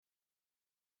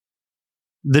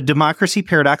The Democracy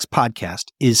Paradox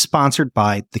podcast is sponsored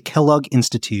by the Kellogg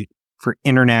Institute for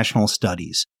International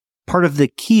Studies, part of the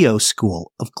Keough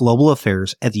School of Global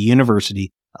Affairs at the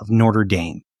University of Notre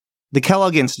Dame. The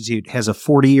Kellogg Institute has a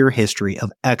 40-year history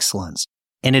of excellence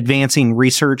in advancing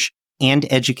research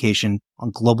and education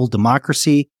on global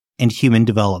democracy and human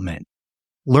development.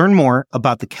 Learn more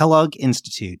about the Kellogg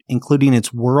Institute, including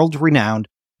its world-renowned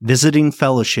visiting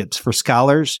fellowships for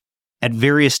scholars at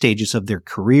various stages of their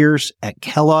careers at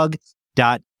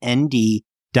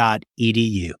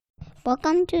kellogg.nd.edu.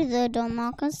 Welcome to the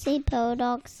Democracy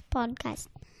Paradox podcast.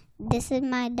 This is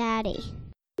my daddy.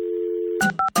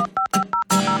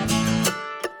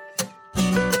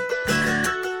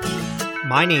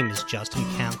 My name is Justin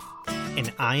Kempf,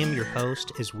 and I am your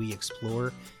host as we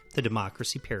explore the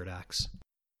Democracy Paradox.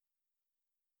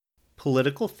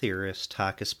 Political theorist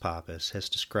Takis Pappas has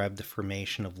described the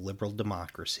formation of liberal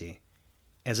democracy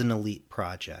as an elite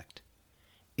project.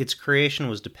 Its creation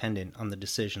was dependent on the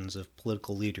decisions of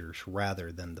political leaders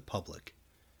rather than the public.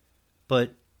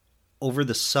 But over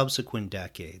the subsequent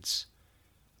decades,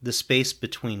 the space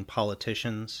between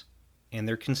politicians and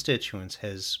their constituents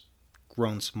has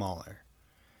grown smaller.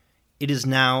 It is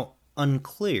now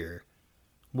unclear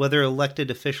whether elected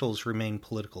officials remain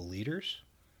political leaders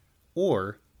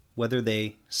or whether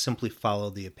they simply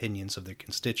follow the opinions of their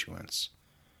constituents.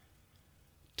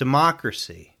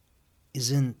 Democracy is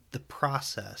in the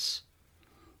process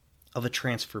of a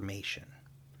transformation.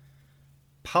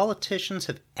 Politicians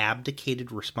have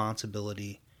abdicated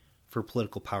responsibility for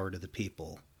political power to the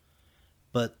people,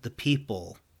 but the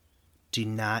people do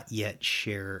not yet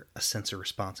share a sense of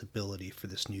responsibility for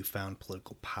this newfound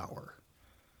political power.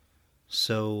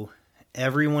 So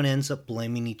everyone ends up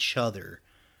blaming each other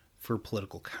for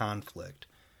political conflict,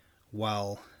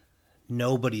 while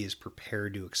nobody is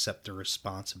prepared to accept the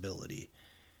responsibility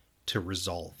to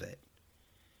resolve it.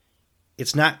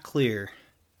 It's not clear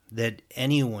that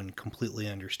anyone completely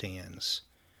understands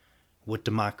what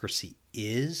democracy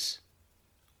is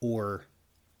or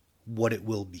what it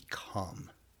will become.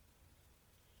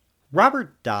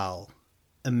 Robert Dahl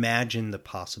imagined the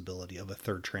possibility of a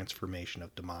third transformation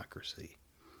of democracy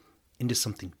into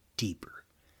something deeper,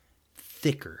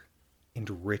 thicker,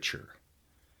 and richer.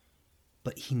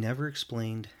 But he never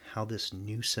explained how this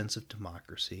new sense of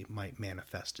democracy might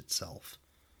manifest itself.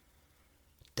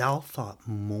 Dahl thought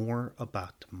more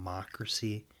about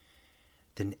democracy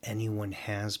than anyone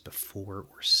has before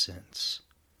or since.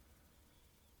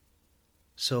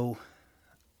 So,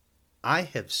 I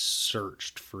have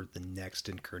searched for the next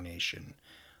incarnation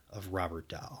of Robert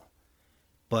Dahl,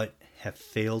 but have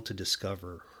failed to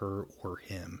discover her or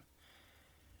him.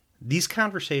 These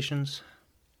conversations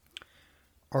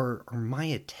are my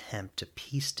attempt to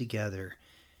piece together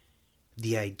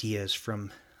the ideas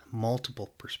from multiple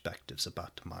perspectives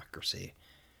about democracy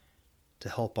to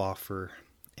help offer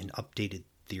an updated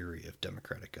theory of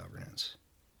democratic governance.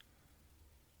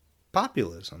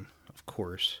 Populism, of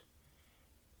course,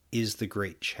 is the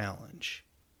great challenge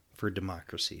for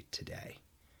democracy today,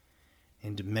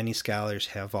 and many scholars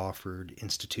have offered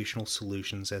institutional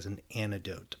solutions as an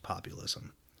antidote to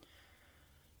populism.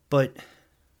 But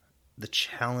the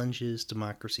challenges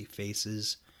democracy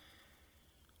faces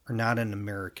are not an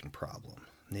American problem.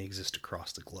 They exist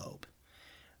across the globe.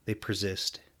 They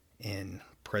persist in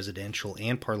presidential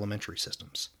and parliamentary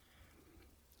systems.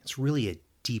 It's really a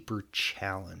deeper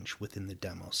challenge within the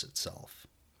demos itself.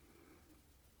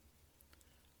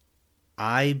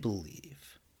 I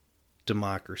believe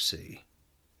democracy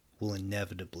will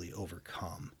inevitably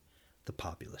overcome the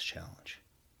populist challenge.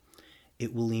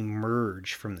 It will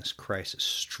emerge from this crisis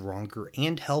stronger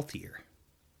and healthier.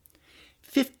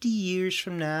 50 years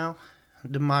from now,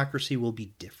 democracy will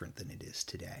be different than it is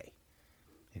today.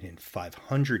 And in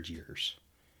 500 years,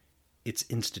 its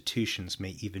institutions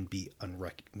may even be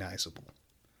unrecognizable.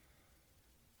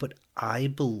 But I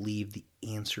believe the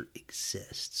answer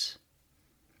exists.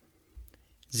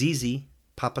 Zizi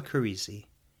Papakuridze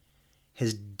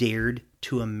has dared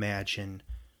to imagine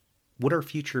what our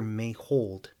future may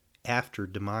hold after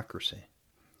democracy.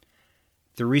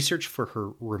 The research for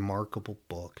her remarkable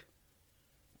book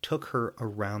took her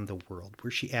around the world,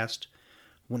 where she asked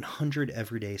 100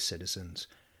 everyday citizens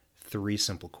 3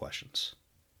 simple questions.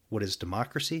 What is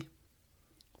democracy?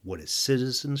 What is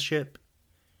citizenship?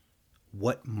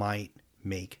 What might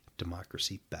make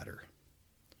democracy better?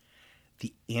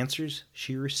 The answers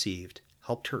she received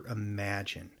helped her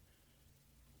imagine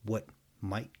what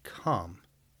might come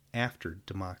after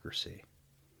democracy.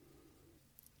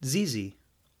 Zizi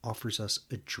offers us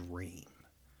a dream.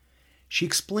 She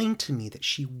explained to me that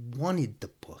she wanted the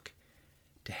book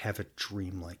to have a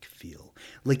dreamlike feel,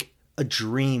 like a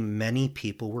dream many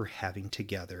people were having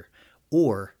together,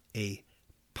 or a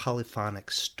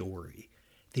polyphonic story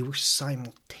they were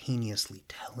simultaneously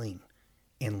telling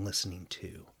and listening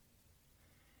to.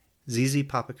 Zizi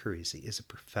Papakurese is a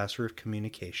professor of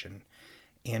communication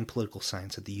and political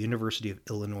science at the University of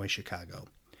Illinois, Chicago.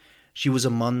 She was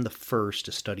among the first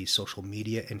to study social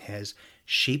media and has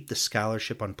shaped the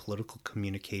scholarship on political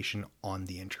communication on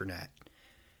the internet.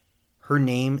 Her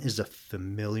name is a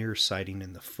familiar sighting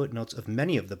in the footnotes of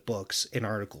many of the books and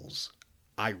articles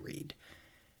I read.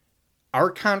 Our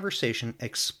conversation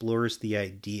explores the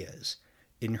ideas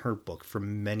in her book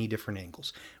from many different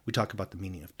angles. We talk about the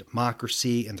meaning of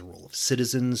democracy and the role of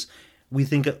citizens. We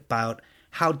think about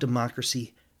how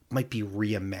democracy might be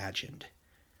reimagined.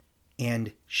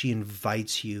 And she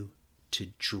invites you to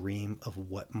dream of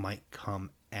what might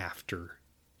come after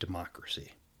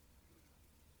democracy.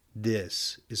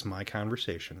 This is my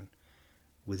conversation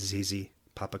with Zizi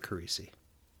Papakurese.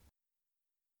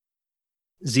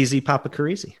 Zizi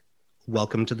Papakurese,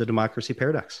 welcome to the Democracy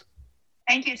Paradox.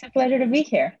 Thank you. It's a pleasure to be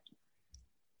here.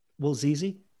 Well,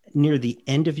 Zizi, near the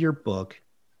end of your book,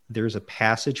 there's a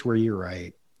passage where you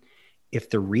write, "If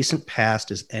the recent past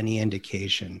is any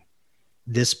indication,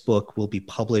 this book will be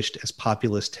published as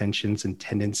populist tensions and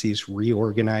tendencies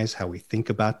reorganize how we think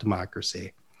about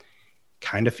democracy."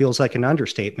 Kind of feels like an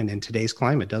understatement in today's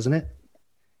climate, doesn't it?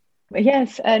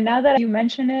 Yes, now that you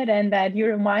mention it and that you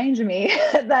remind me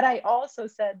that I also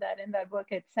said that in that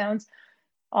book, it sounds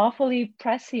awfully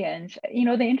prescient. You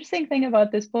know, the interesting thing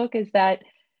about this book is that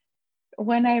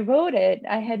when I wrote it,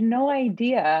 I had no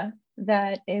idea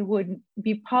that it would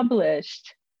be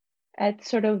published at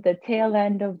sort of the tail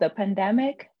end of the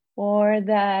pandemic, or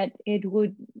that it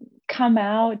would come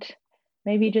out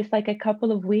maybe just like a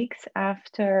couple of weeks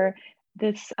after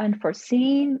this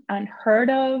unforeseen, unheard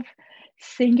of,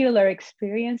 singular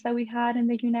experience that we had in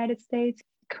the United States.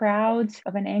 Crowds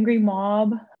of an angry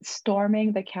mob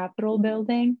storming the Capitol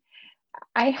building.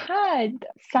 I had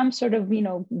some sort of,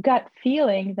 gut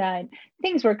feeling that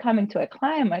things were coming to a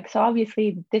climax.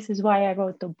 Obviously, this is why I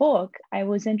wrote the book. I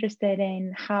was interested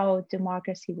in how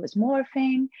democracy was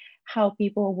morphing, how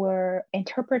people were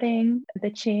interpreting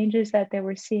the changes that they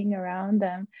were seeing around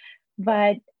them.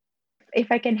 But if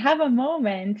I can have a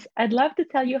moment, I'd love to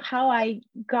tell you how I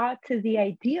got to the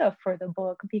idea for the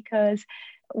book, because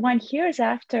one hears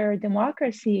after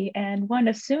democracy and one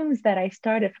assumes that I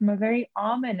started from a very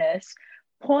ominous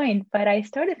point, but I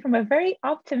started from a very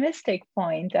optimistic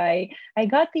point. I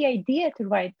got the idea to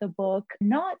write the book,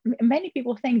 not many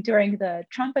people think during the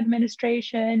Trump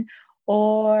administration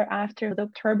or after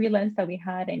the turbulence that we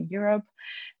had in Europe.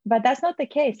 But that's not the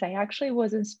case. I actually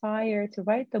was inspired to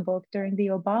write the book during the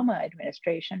Obama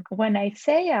administration. When I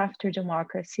say after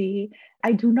democracy,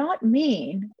 I do not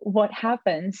mean what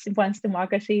happens once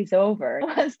democracy is over,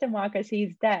 once democracy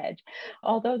is dead,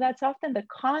 although that's often the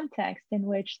context in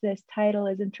which this title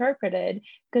is interpreted,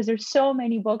 because there's so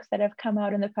many books that have come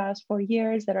out in the past 4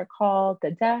 years that are called The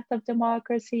Death of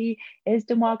Democracy, Is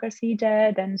Democracy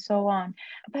Dead, and so on.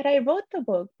 But I wrote the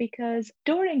book because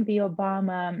during the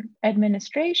Obama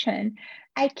administration,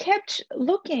 I kept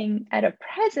looking at a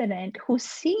president who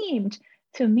seemed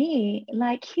to me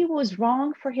like he was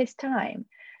wrong for his time.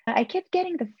 I kept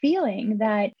getting the feeling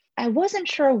that I wasn't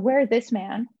sure where this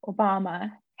man,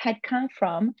 Obama, had come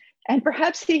from. And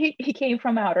perhaps he came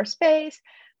from outer space,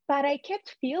 but I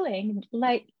kept feeling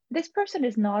like this person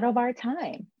is not of our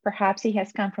time. Perhaps he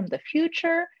has come from the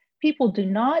future. People do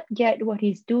not get what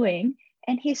he's doing,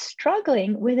 and he's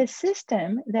struggling with a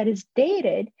system that is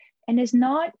dated and is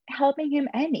not helping him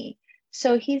any.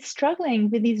 So he's struggling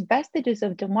with these vestiges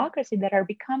of democracy that are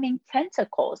becoming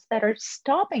tentacles that are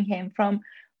stopping him from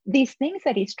these things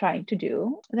that he's trying to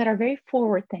do, that are very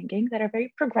forward thinking, that are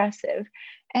very progressive,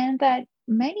 and that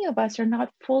many of us are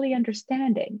not fully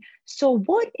understanding. So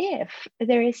what if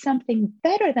there is something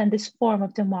better than this form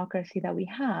of democracy that we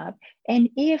have? And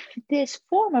if this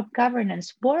form of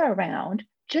governance were around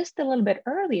just a little bit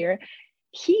earlier,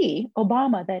 he,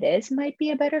 Obama that is, might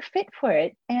be a better fit for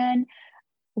it. And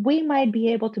we might be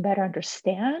able to better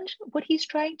understand what he's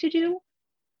trying to do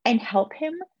and help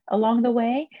him along the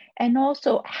way, and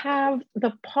also have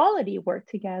the polity work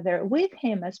together with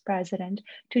him as president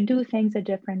to do things a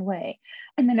different way.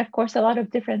 And then, of course, a lot of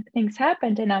different things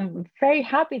happened, and I'm very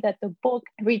happy that the book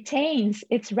retains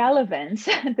its relevance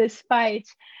despite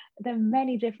the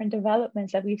many different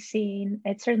developments that we've seen.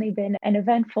 It's certainly been an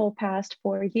eventful past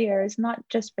 4 years, not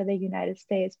just for the United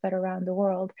States, but around the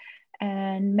world.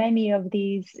 And many of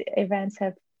these events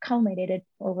have culminated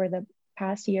over the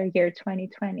past year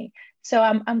 2020. So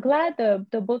I'm glad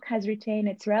the book has retained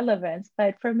its relevance.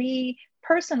 But for me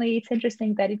personally, it's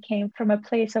interesting that it came from a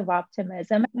place of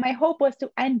optimism. My hope was to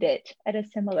end it at a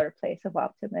similar place of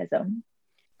optimism.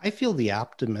 I feel the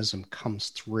optimism comes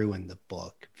through in the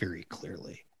book very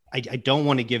clearly. I don't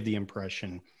want to give the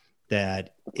impression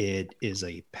that it is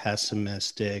a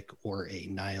pessimistic or a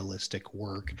nihilistic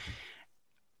work.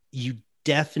 You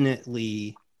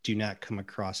definitely do not come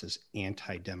across as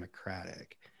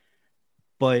anti-democratic.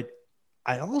 But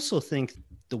I also think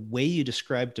the way you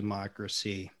describe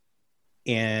democracy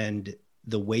and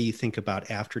the way you think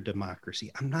about after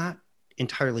democracy, I'm not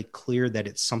entirely clear that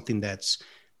it's something that's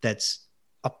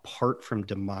apart from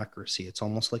democracy. It's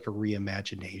almost like a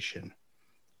reimagination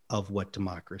of what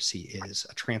democracy is,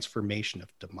 a transformation of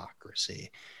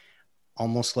democracy.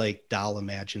 Almost like Dahl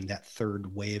imagined that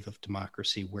third wave of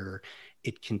democracy where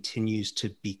it continues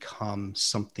to become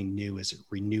something new as it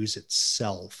renews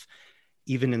itself.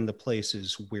 Even in the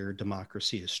places where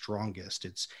democracy is strongest,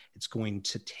 it's going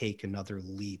to take another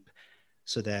leap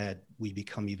so that we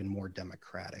become even more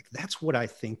democratic. That's what I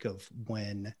think of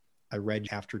when I read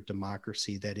After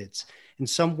Democracy, that it's in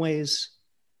some ways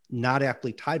not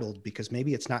aptly titled because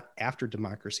maybe it's not after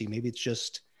democracy, maybe it's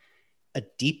just a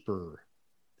deeper,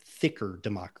 thicker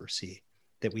democracy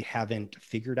that we haven't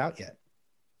figured out yet.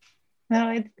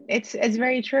 No, it's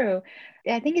very true.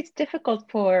 I think it's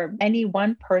difficult for any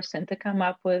one person to come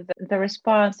up with the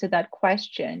response to that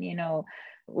question,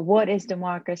 what is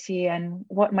democracy and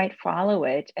what might follow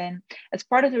it? And as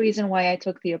part of the reason why I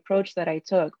took the approach that I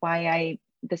took, why I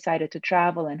decided to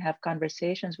travel and have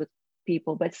conversations with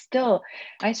people, but still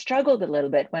I struggled a little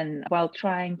bit while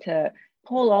trying to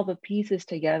pull all the pieces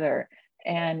together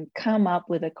and come up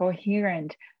with a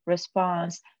coherent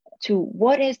response to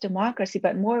what is democracy,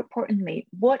 but more importantly,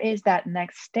 what is that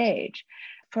next stage?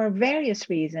 For various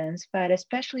reasons, but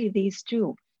especially these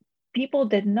two, people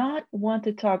did not want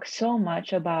to talk so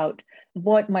much about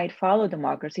what might follow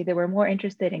democracy. They were more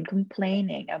interested in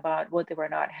complaining about what they were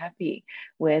not happy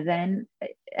with. And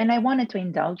I wanted to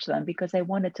indulge them because I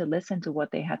wanted to listen to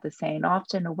what they had to say. And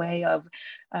often a way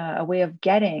of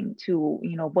getting to,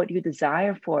 what you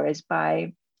desire for is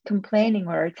by complaining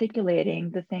or articulating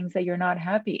the things that you're not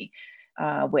happy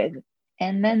with.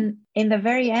 And then in the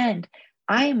very end,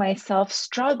 I myself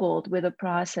struggled with the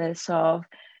process of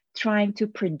trying to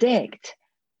predict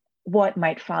what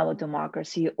might follow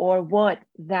democracy or what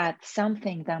that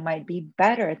something that might be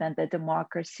better than the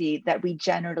democracy that we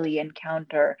generally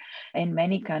encounter in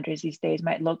many countries these days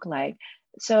might look like.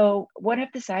 So what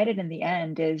I've decided in the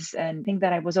end is, and I think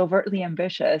that I was overtly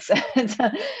ambitious.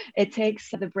 It takes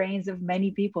the brains of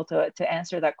many people to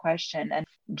answer that question. And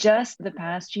just the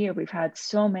past year, we've had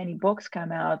so many books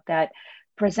come out that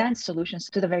present solutions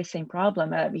to the very same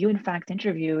problem. You, in fact,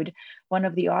 interviewed one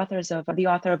of the author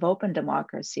of Open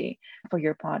Democracy for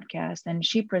your podcast, and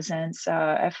she presents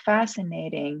a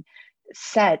fascinating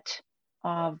set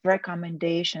of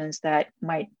recommendations that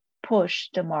might push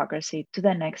democracy to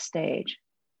the next stage.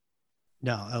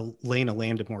 No, Elena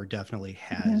Landemore definitely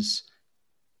has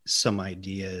some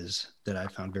ideas that I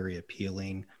found very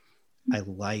appealing. I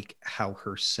like how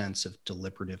her sense of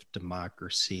deliberative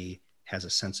democracy has a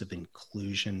sense of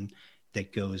inclusion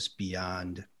that goes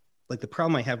beyond, like the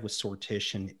problem I have with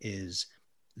sortition is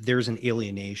there's an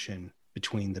alienation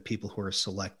between the people who are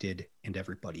selected and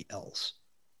everybody else.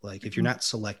 Like if you're not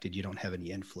selected, you don't have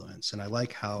any influence. And I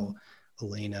like how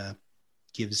Elena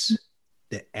gives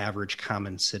the average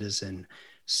common citizen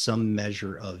some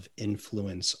measure of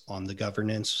influence on the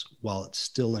governance while it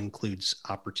still includes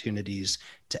opportunities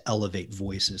to elevate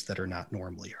voices that are not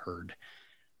normally heard.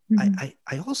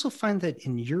 I also find that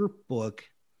in your book,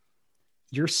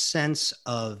 your sense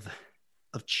of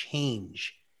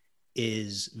change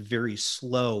is very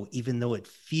slow, even though it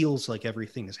feels like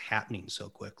everything is happening so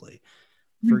quickly.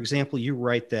 For example, you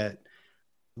write that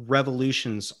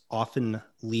revolutions often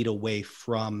lead away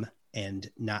from and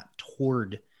not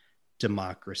toward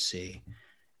democracy.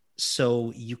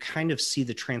 So you kind of see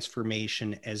the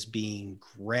transformation as being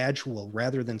gradual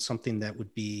rather than something that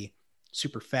would be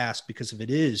super fast, because if it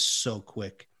is so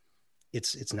quick,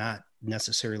 it's not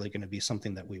necessarily going to be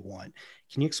something that we want.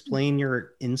 Can you explain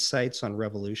your insights on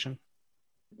revolution?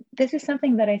 This is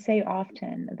something that I say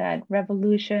often, that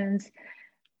revolutions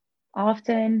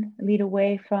often lead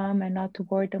away from and not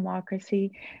toward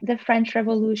democracy. The French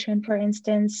Revolution, for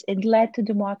instance, it led to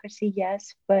democracy,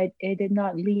 yes, but it did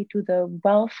not lead to the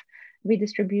wealth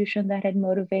redistribution that had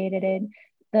motivated it.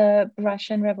 the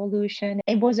Russian Revolution.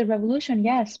 It was a revolution,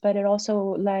 yes, but it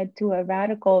also led to a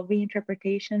radical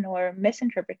reinterpretation or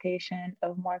misinterpretation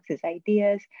of Marx's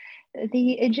ideas.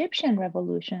 The Egyptian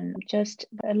Revolution, just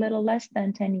a little less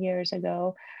than 10 years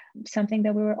ago, something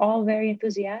that we were all very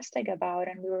enthusiastic about,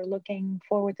 and we were looking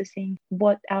forward to seeing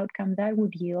what outcome that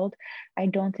would yield. I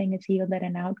don't think it's yielded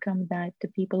an outcome that the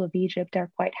people of Egypt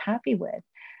are quite happy with.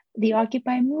 The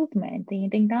Occupy movement, the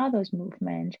Indignados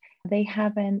movement, they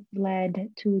haven't led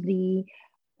to the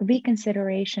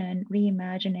reconsideration,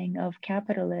 reimagining of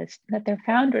capitalists that their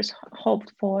founders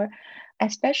hoped for,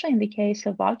 especially in the case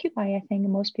of Occupy. I think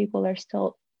most people are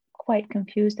still quite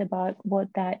confused about what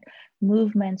that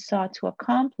movement sought to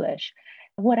accomplish.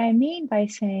 What I mean by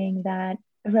saying that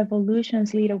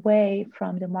revolutions lead away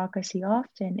from democracy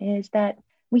often is that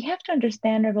we have to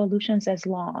understand revolutions as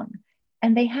long.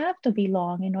 And they have to be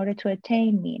long in order to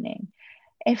attain meaning.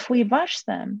 If we rush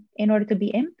them in order to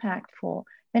be impactful,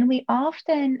 then we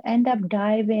often end up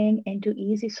diving into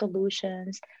easy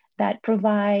solutions that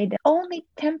provide only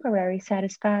temporary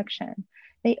satisfaction.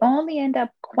 They only end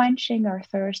up quenching our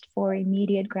thirst for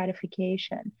immediate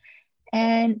gratification.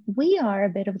 And we are a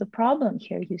bit of the problem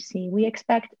here, you see. We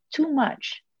expect too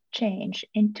much change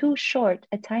in too short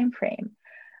a time frame.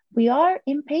 We are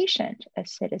impatient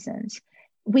as citizens.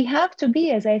 We have to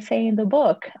be, as I say in the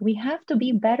book, we have to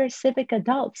be better civic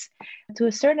adults. To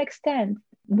a certain extent,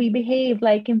 we behave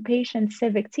like impatient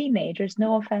civic teenagers.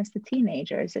 No offense to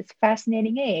teenagers. It's a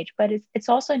fascinating age, but it's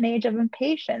also an age of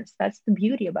impatience. That's the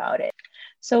beauty about it.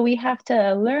 So we have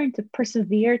to learn to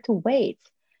persevere, to wait,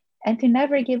 and to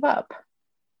never give up.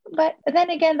 But then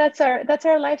again, that's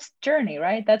our life's journey,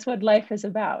 right? That's what life is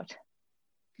about.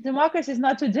 Democracy is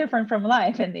not too different from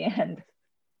life in the end.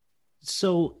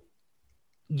 So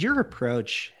your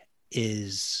approach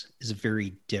is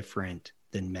very different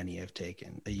than many have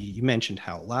taken. You mentioned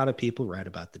how a lot of people write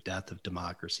about the death of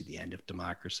democracy, the end of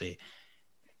democracy,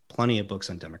 plenty of books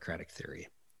on democratic theory.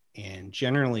 And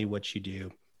generally what you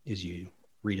do is you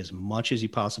read as much as you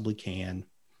possibly can,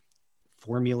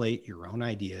 formulate your own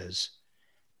ideas,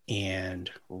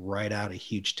 and write out a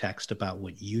huge text about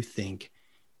what you think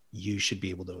you should be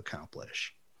able to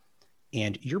accomplish.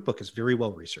 And your book is very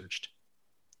well researched.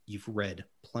 You've read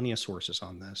plenty of sources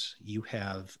on this. You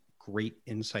have great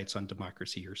insights on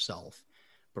democracy yourself.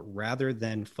 But rather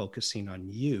than focusing on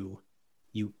you,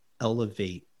 you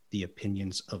elevate the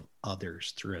opinions of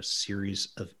others through a series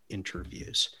of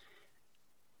interviews.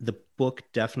 The book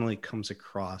definitely comes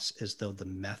across as though the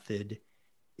method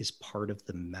is part of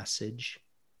the message.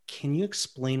 Can you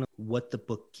explain what the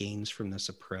book gains from this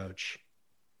approach,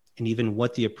 and even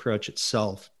what the approach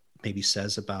itself maybe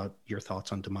says about your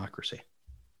thoughts on democracy?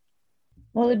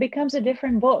 Well, it becomes a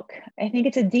different book. I think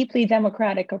it's a deeply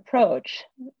democratic approach.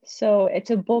 So it's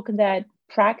a book that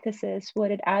practices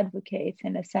what it advocates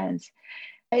in a sense.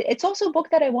 It's also a book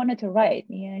that I wanted to write.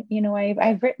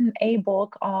 I've written a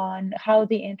book on how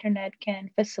the internet can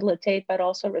facilitate but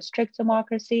also restrict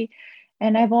democracy.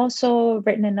 And I've also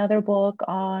written another book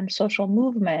on social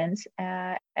movements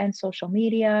and social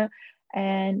media,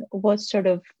 and what sort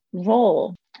of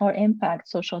role or impact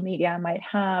social media might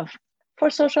have for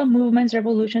social movements,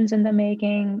 revolutions in the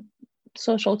making,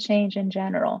 social change in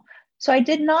general. So I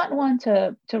did not want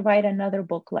to write another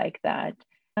book like that.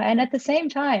 And at the same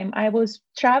time, I was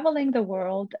traveling the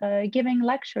world, giving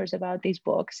lectures about these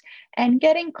books and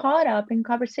getting caught up in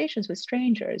conversations with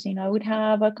strangers. I would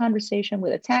have a conversation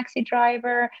with a taxi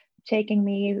driver, taking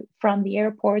me from the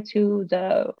airport to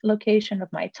the location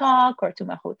of my talk or to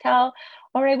my hotel,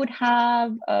 or I would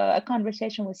have a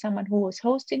conversation with someone who was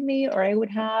hosting me, or I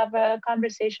would have a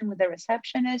conversation with a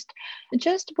receptionist,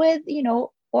 just with,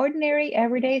 ordinary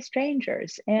everyday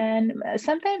strangers. And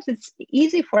sometimes it's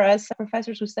easy for us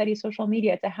professors who study social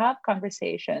media to have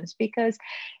conversations, because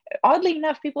oddly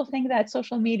enough, people think that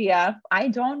social media, I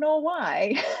don't know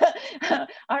why,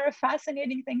 are a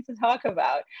fascinating thing to talk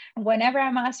about. Whenever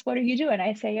I'm asked, what do you do? And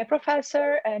I say, a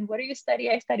professor. And what do you study?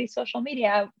 I study social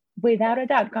media. Without a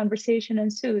doubt, conversation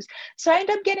ensues. So I end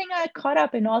up getting caught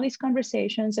up in all these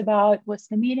conversations about what's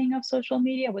the meaning of social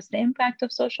media, what's the impact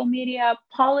of social media,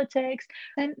 politics.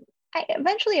 And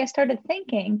eventually I started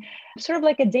thinking, sort of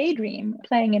like a daydream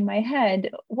playing in my head,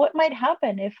 what might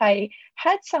happen if I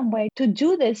had some way to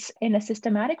do this in a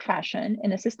systematic fashion,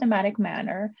 in a systematic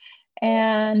manner,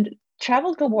 and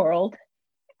travel the world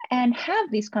and have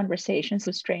these conversations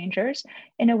with strangers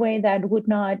in a way that would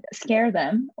not scare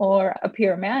them or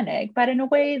appear manic, but in a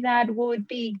way that would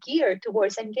be geared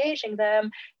towards engaging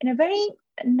them in a very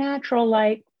natural,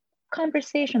 like,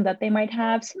 conversation that they might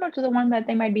have, similar to the one that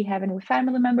they might be having with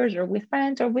family members or with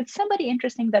friends or with somebody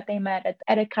interesting that they met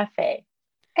at a cafe.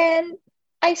 And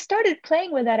I started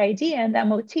playing with that idea and that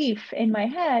motif in my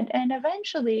head, and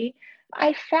eventually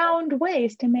I found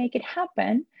ways to make it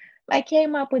happen. I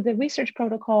came up with a research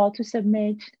protocol to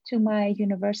submit to my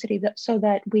university so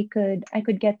that I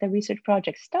could get the research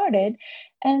project started.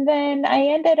 And then I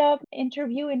ended up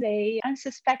interviewing a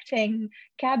unsuspecting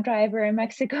cab driver in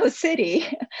Mexico City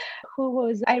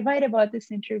I write about this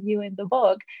interview in the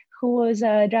book, who was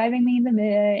driving me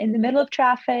in the middle of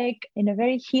traffic in a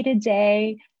very heated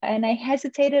day. And I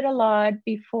hesitated a lot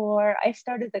before I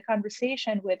started the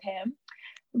conversation with him.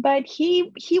 But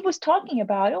he was talking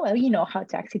about, oh, well, you know how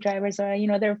taxi drivers are,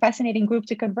 they're a fascinating group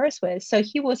to converse with. So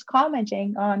he was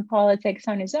commenting on politics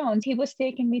on his own. He was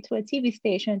taking me to a TV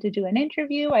station to do an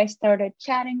interview. I started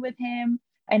chatting with him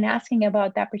and asking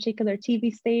about that particular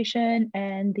TV station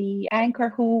and the anchor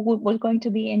who was going to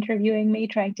be interviewing me,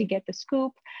 trying to get the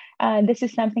scoop. This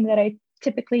is something that I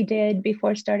typically did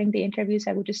before starting the interviews.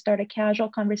 I would just start a casual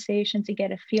conversation to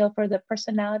get a feel for the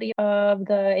personality of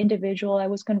the individual I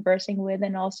was conversing with,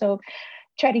 and also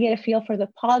try to get a feel for the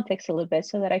politics a little bit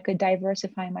so that I could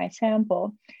diversify my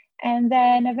sample. And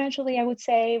then eventually I would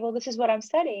say, well, this is what I'm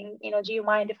studying. Do you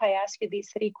mind if I ask you these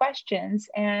 3 questions?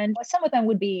 And some of them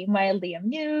would be mildly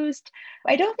amused.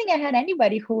 I don't think I had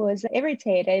anybody who was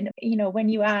irritated. When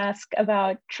you ask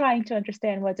about trying to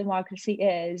understand what democracy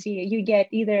is, you get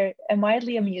either a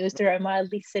mildly amused or a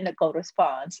mildly cynical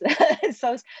response.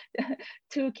 So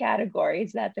 2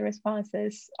 categories that the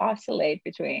responses oscillate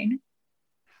between.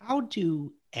 How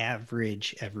do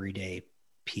average everyday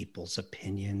people's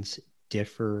opinions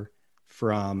differ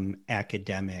from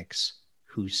academics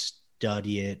who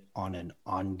study it on an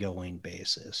ongoing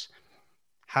basis?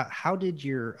 How did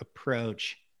your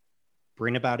approach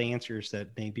bring about answers that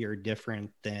maybe are different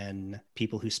than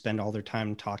people who spend all their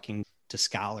time talking to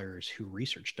scholars who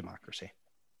research democracy?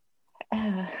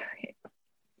 I'm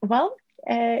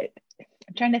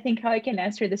trying to think how I can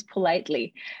answer this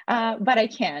politely, but I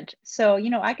can't. So,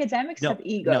 academics have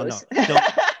egos.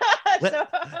 No.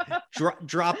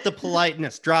 Drop the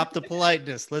politeness. Drop the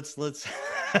politeness. Let's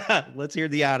let's hear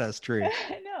the honest truth.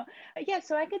 No, yeah.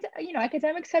 So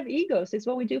academics have egos. It's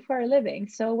what we do for a living.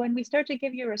 So when we start to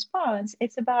give you a response,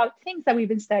 it's about things that we've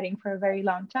been studying for a very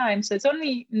long time. So it's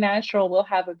only natural we'll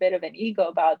have a bit of an ego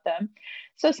about them.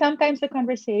 So sometimes the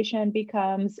conversation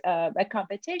becomes a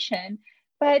competition.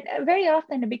 But very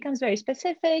often it becomes very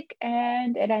specific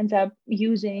and it ends up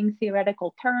using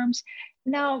theoretical terms.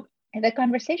 Now, the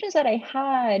conversations that I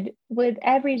had with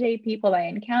everyday people I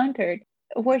encountered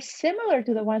were similar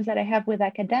to the ones that I have with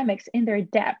academics in their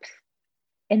depth,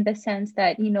 in the sense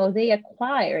that, they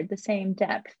acquired the same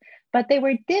depth, but they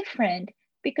were different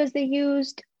because they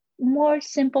used more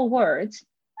simple words.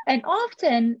 And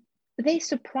often they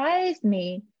surprised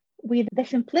me with the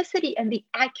simplicity and the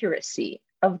accuracy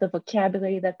of the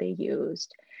vocabulary that they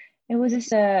used. It was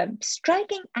this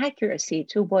striking accuracy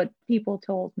to what people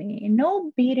told me.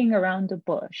 No beating around the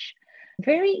bush.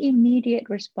 Very immediate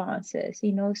responses,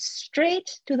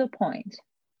 straight to the point.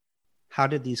 How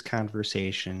did these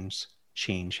conversations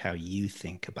change how you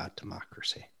think about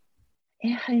democracy?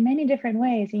 Yeah, in many different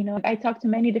ways. I talked to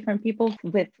many different people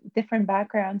with different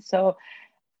backgrounds. So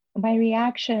my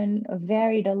reaction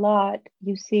varied a lot.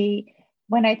 You see,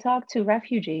 when I talk to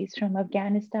refugees from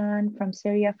Afghanistan, from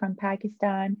Syria, from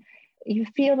Pakistan, you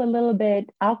feel a little bit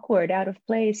awkward, out of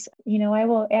place.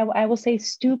 I will say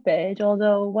stupid,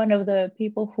 although one of the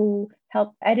people who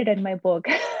helped edit my book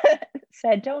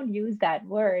said, don't use that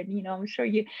word. I'm sure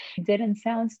you didn't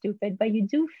sound stupid, but you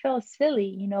do feel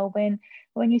silly,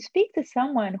 when you speak to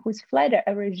someone who's fled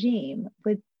a regime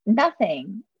with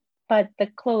nothing but the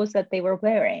clothes that they were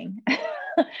wearing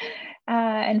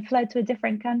and fled to a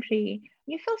different country.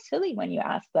 You feel silly when you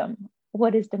ask them,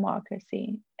 what is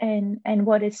democracy and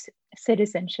what is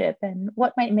citizenship and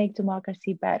what might make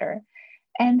democracy better?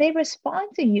 And they respond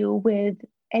to you with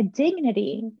a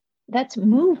dignity that's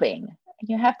moving.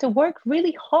 You have to work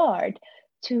really hard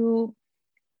to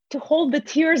hold the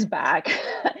tears back.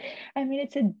 I mean,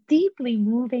 it's a deeply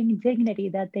moving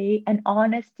dignity and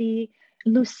honesty,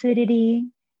 lucidity.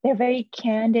 They're very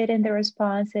candid in their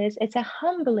responses. It's a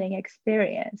humbling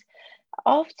experience.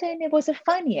 Often it was a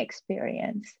funny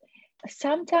experience.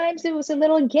 Sometimes it was a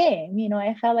little game.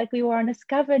 I felt like we were on a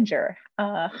scavenger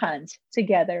hunt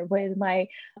together with my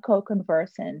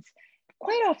co-conversants.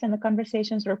 Quite often the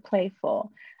conversations were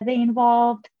playful. They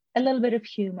involved a little bit of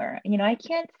humor. I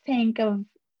can't think of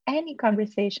any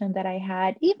conversation that I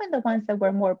had, even the ones that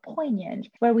were more poignant,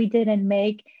 where we didn't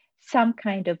make some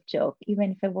kind of joke,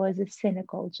 even if it was a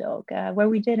cynical joke, where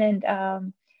we didn't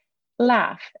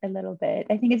laugh a little bit.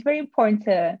 I think it's very important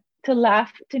to to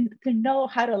laugh, to know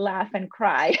how to laugh and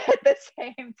cry at the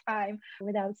same time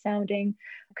without sounding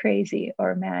crazy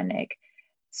or manic.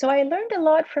 So I learned a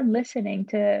lot from listening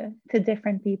to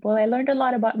different people. I learned a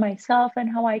lot about myself and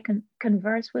how I can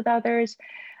converse with others.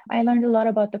 I learned a lot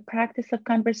about the practice of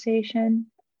conversation.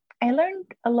 I learned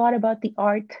a lot about the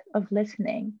art of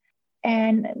listening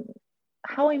and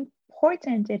how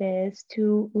important it is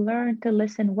to learn to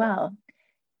listen well.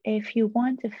 If you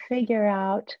want to figure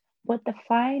out what the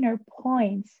finer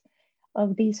points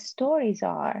of these stories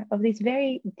are, of these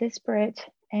very disparate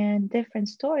and different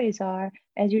stories are,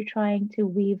 as you're trying to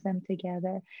weave them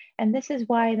together. And this is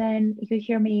why then you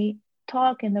hear me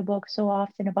talk in the book so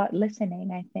often about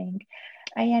listening, I think.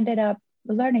 I ended up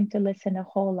learning to listen a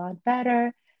whole lot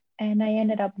better, and I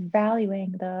ended up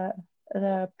valuing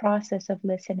the process of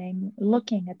listening,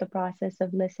 looking at the process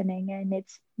of listening and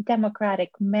its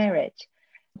democratic merit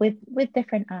with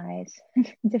different eyes,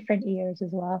 different ears as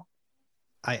well.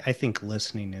 I think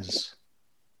listening is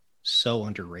so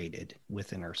underrated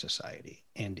within our society.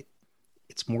 And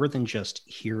it's more than just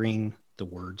hearing the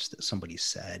words that somebody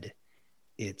said.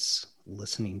 It's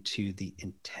listening to the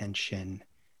intention,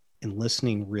 and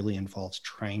listening really involves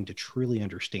trying to truly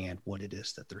understand what it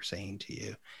is that they're saying to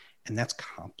you. And that's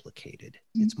complicated.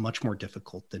 Mm-hmm. It's much more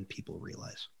difficult than people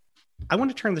realize. I want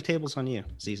to turn the tables on you,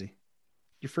 Zizi.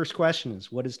 Your first question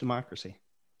is, what is democracy?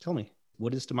 Tell me,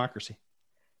 what is democracy?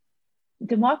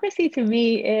 Democracy to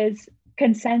me is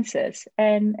consensus.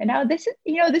 And now this is,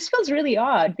 this feels really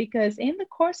odd because in the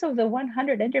course of the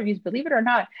 100 interviews, believe it or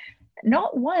not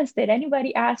once did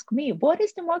anybody ask me, what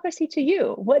is democracy to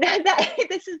you?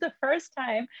 This is the first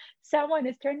time someone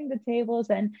is turning the tables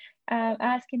and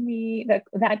asking me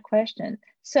that question.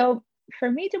 So for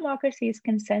me, democracy is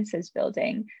consensus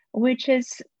building, which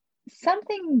is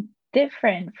something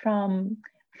different from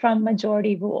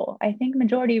majority rule. I think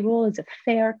majority rule is a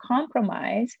fair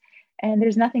compromise, and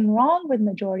there's nothing wrong with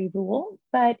majority rule,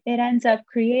 but it ends up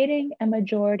creating a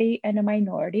majority and a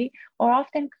minority, or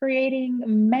often creating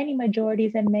many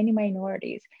majorities and many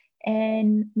minorities.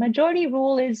 And majority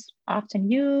rule is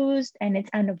often used and it's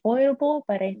unavoidable,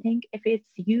 but I think if it's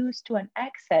used to an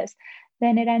excess,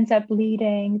 then it ends up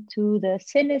leading to the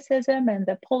cynicism and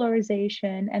the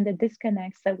polarization and the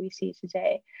disconnects that we see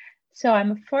today. So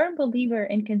I'm a firm believer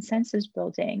in consensus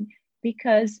building,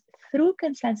 because through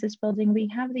consensus building, we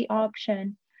have the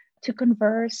option to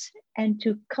converse and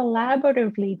to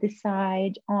collaboratively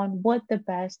decide on what the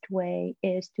best way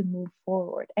is to move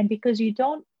forward. And because you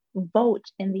don't vote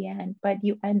in the end, but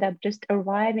you end up just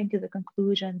arriving to the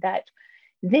conclusion that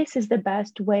this is the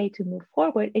best way to move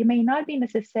forward, it may not be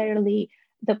necessarily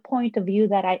the point of view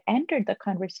that I entered the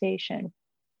conversation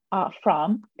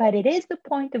from, but it is the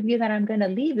point of view that I'm going to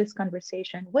leave this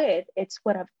conversation with. It's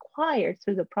what I've acquired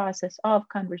through the process of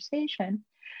conversation.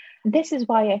 This is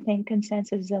why I think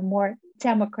consensus is a more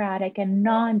democratic and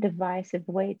non-divisive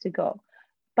way to go.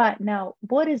 But now,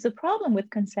 what is the problem with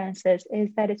consensus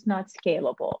is that it's not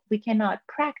scalable. We cannot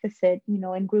practice it,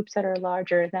 in groups that are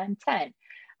larger than 10.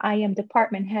 I am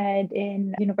department head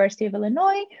in University of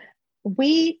Illinois.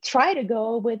 We try to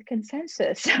go with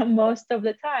consensus most of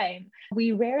the time.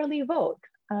 We rarely vote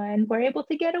and we're able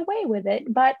to get away with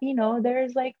it. But,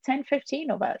 there's like 10, 15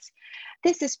 of us.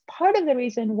 This is part of the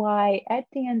reason why at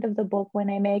the end of the book, when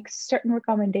I make certain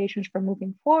recommendations for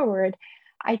moving forward,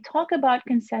 I talk about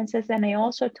consensus, and I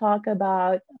also talk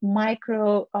about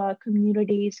micro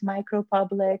communities, micro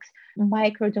publics,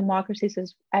 micro democracies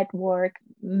at work.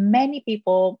 Many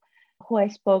people who I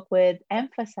spoke with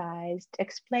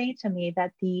explained to me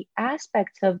that the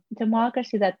aspects of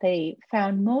democracy that they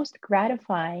found most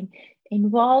gratifying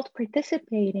involved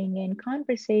participating in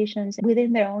conversations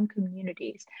within their own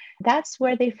communities. That's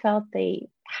where they felt they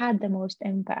had the most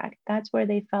impact. That's where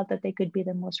they felt that they could be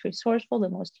the most resourceful, the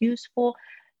most useful.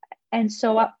 And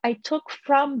so I took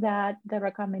from that the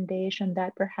recommendation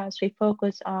that perhaps we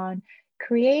focus on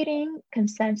creating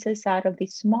consensus out of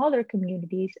these smaller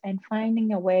communities and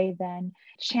finding a way then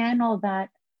channel that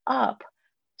up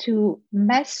to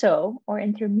meso or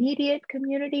intermediate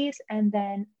communities, and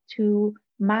then to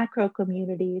macro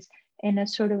communities in a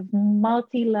sort of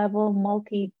multi-level,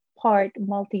 multi-part,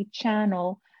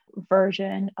 multi-channel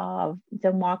version of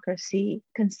democracy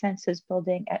consensus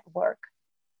building at work.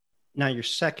 Now, your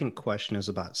second question is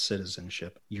about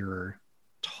citizenship. You're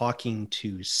talking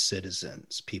to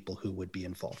citizens, people who would be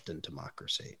involved in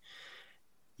democracy.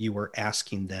 You were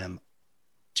asking them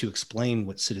to explain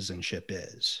what citizenship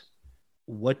is.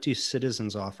 What do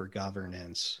citizens offer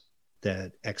governance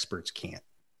that experts can't?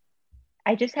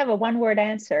 I just have a one-word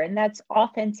answer, and that's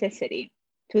authenticity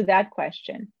to that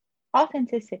question.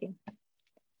 Authenticity.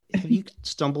 Have you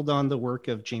stumbled on the work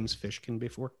of James Fishkin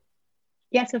before?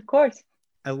 Yes, of course.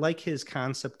 I like his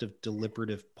concept of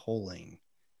deliberative polling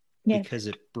Yes. because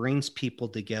it brings people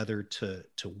together to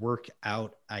work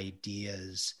out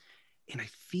ideas. And I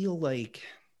feel like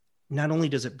not only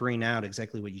does it bring out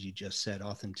exactly what you just said,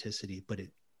 authenticity, but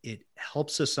it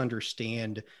helps us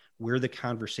understand where the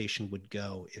conversation would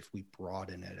go if we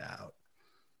broaden it out.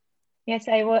 Yes,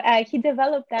 I will. He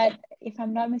developed that, if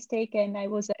I'm not mistaken. I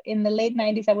was in the late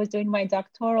 90s, I was doing my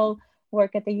doctoral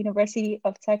work at the University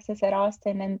of Texas at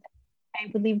Austin. And I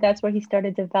believe that's where he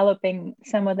started developing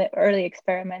some of the early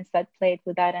experiments that played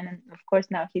with that. And of course,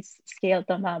 now he's scaled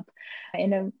them up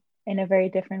in a very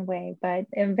different way, but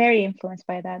I'm very influenced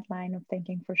by that line of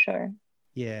thinking for sure.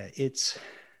 Yeah, it's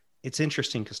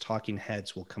interesting because talking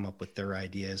heads will come up with their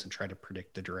ideas and try to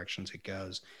predict the directions it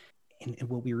goes. And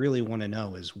what we really want to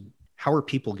know is, how are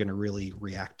people going to really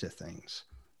react to things?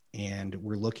 And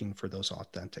we're looking for those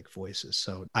authentic voices.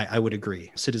 So I would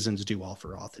agree. Citizens do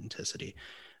offer authenticity.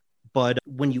 But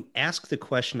when you ask the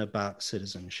question about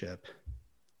citizenship,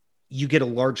 you get a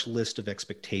large list of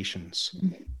expectations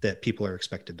that people are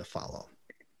expected to follow.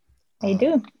 I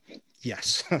do.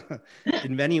 Yes.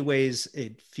 In many ways,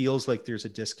 it feels like there's a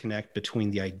disconnect between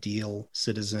the ideal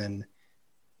citizen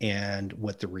and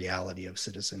what the reality of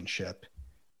citizenship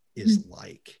is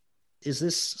like. Is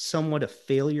this somewhat a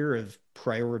failure of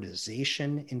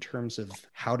prioritization in terms of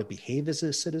how to behave as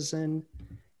a citizen?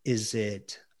 Is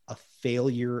it a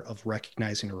failure of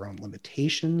recognizing our own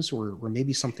limitations, or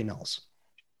maybe something else?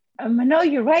 No,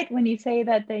 you're right when you say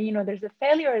that there's a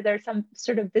failure, there's some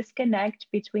sort of disconnect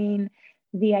between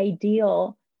the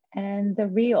ideal and the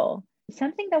real.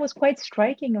 Something that was quite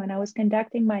striking when I was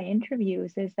conducting my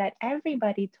interviews is that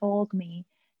everybody told me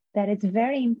that it's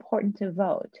very important to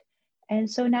vote. And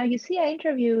so now you see, I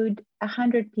interviewed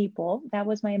 100 people. That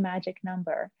was my magic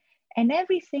number. And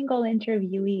every single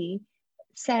interviewee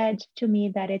said to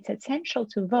me that it's essential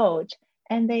to vote.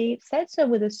 And they said so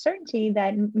with a certainty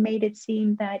that made it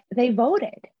seem that they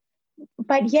voted.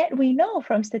 But yet we know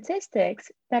from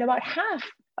statistics that about half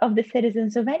of the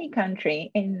citizens of any country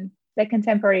in the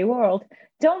contemporary world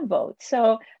don't vote.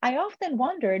 So I often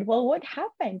wondered, well, what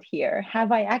happened here?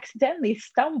 Have I accidentally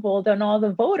stumbled on all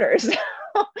the voters?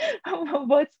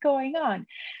 What's going on?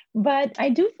 But I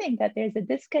do think that there's a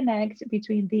disconnect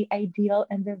between the ideal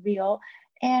and the real.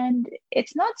 And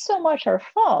it's not so much our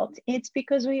fault. It's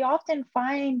because we often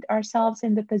find ourselves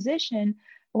in the position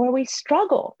where we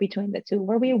struggle between the two,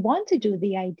 where we want to do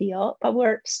the ideal, but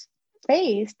we're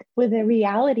faced with the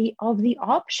reality of the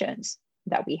options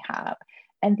that we have.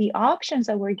 And the options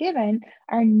that we're given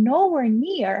are nowhere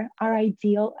near our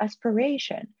ideal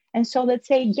aspiration. And so let's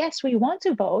say, yes, we want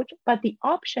to vote, but the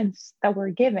options that we're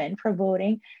given for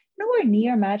voting nowhere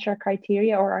near match our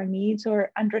criteria or our needs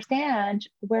or understand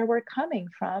where we're coming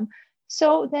from.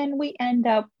 So then we end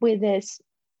up with this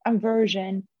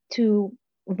aversion to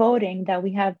voting that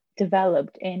we have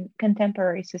developed in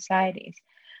contemporary societies.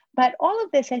 But all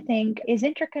of this, I think, is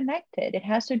interconnected. It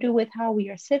has to do with how we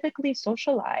are civically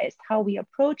socialized, how we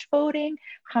approach voting,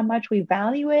 how much we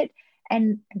value it,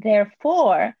 and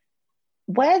therefore,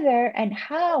 whether and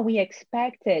how we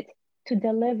expect it to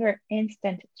deliver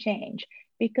instant change.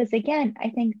 Because again, I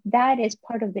think that is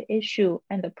part of the issue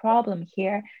and the problem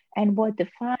here, and what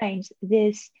defines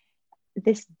this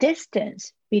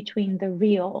distance between the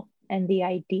real and the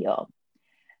ideal.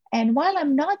 And while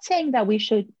I'm not saying that we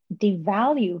should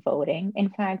devalue voting, in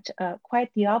fact,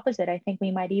 quite the opposite, I think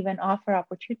we might even offer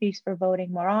opportunities for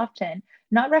voting more often,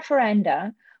 not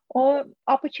referenda, or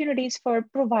opportunities for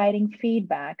providing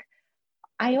feedback.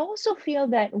 I also feel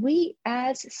that we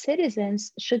as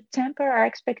citizens should temper our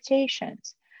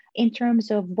expectations in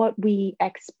terms of what we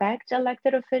expect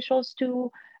elected officials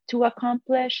to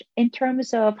accomplish, in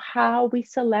terms of how we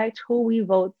select who we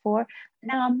vote for.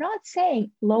 Now, I'm not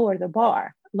saying lower the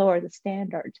bar, lower the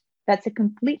standard. That's a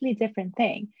completely different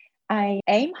thing. I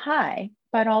aim high,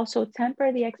 but also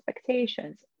temper the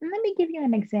expectations. Let me give you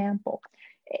an example.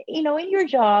 In your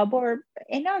job or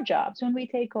in our jobs, when we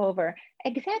take over,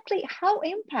 exactly how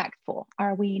impactful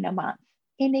are we in a month,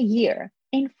 in a year,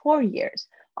 in 4 years?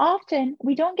 Often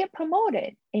we don't get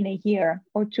promoted in a year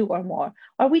or two or more,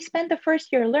 or we spend the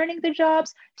first year learning the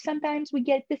jobs. Sometimes we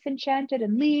get disenchanted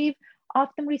and leave.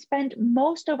 Often we spend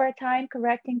most of our time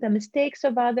correcting the mistakes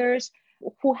of others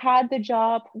who had the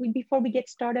job before we get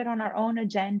started on our own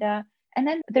agenda. And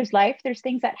then there's life, there's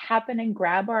things that happen and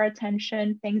grab our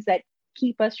attention, things that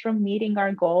keep us from meeting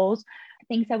our goals,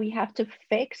 things that we have to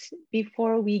fix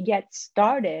before we get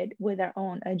started with our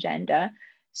own agenda.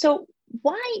 So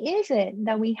why is it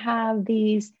that we have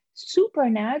these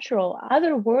supernatural,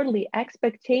 otherworldly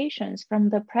expectations from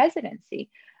the presidency.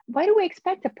 Why do we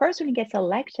expect a person who gets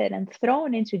elected and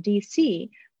thrown into DC,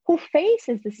 who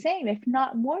faces the same, if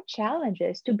not more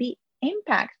challenges, to be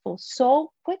impactful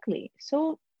so quickly,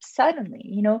 so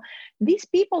suddenly? These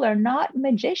people are not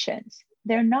magicians.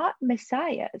 They're not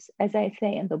messiahs, as I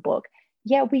say in the book.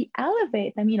 Yet we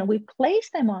elevate them, we place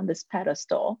them on this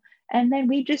pedestal, and then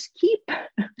we just keep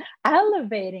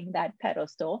elevating that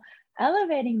pedestal,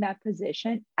 elevating that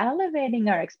position, elevating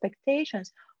our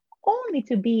expectations, only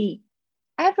to be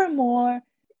ever more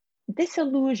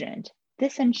disillusioned,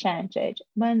 disenchanted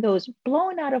when those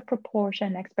blown out of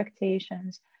proportion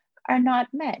expectations are not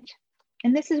met.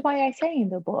 And this is why I say in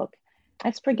the book,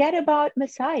 let's forget about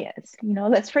messiahs,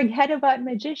 let's forget about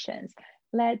magicians.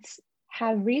 Let's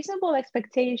have reasonable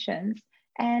expectations,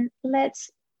 and let's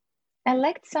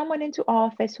elect someone into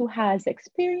office who has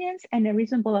experience and a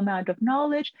reasonable amount of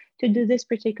knowledge to do this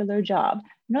particular job.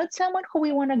 Not someone who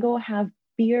we want to go have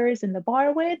beers in the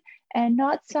bar with, and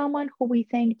not someone who we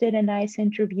think did a nice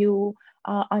interview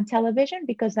on television,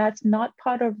 because that's not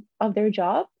part of their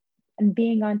job. And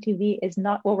being on TV is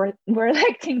not what we're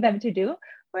electing them to do.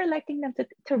 We're electing them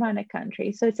to run a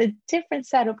country. So it's a different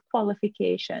set of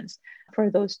qualifications for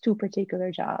those two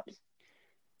particular jobs.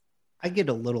 I get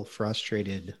a little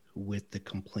frustrated with the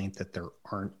complaint that there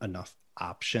aren't enough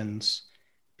options,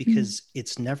 because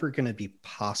it's never going to be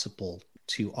possible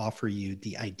to offer you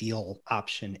the ideal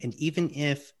option. And even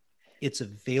if it's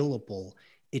available,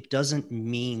 it doesn't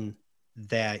mean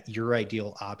that your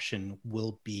ideal option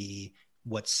will be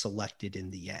what's selected in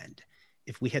the end.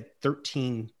 If we had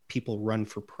 13 people run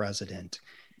for president,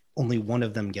 only one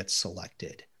of them gets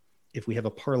selected. If we have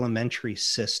a parliamentary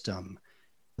system,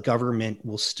 government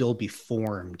will still be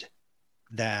formed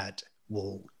that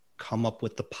will come up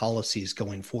with the policies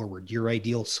going forward. Your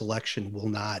ideal selection will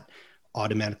not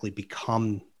automatically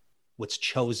become what's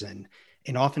chosen.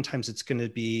 And oftentimes it's going to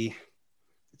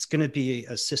be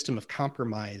a system of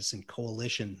compromise and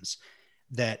coalitions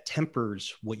that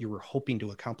tempers what you were hoping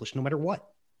to accomplish no matter what.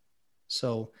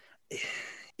 So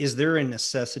is there a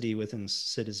necessity within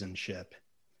citizenship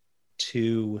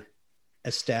to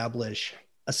establish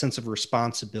a sense of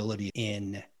responsibility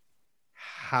in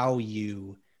how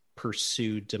you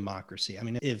pursue democracy? I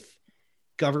mean, if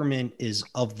government is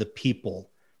of the people,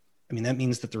 that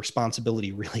means that the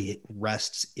responsibility really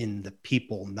rests in the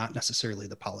people, not necessarily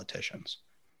the politicians.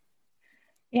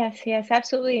 Yes,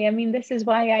 absolutely. This is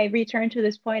why I return to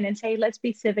this point and say, let's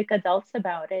be civic adults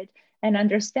about it and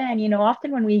understand,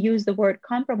 often when we use the word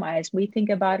compromise, we think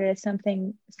about it as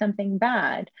something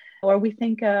bad, or we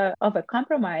think of a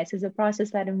compromise as a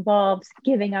process that involves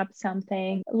giving up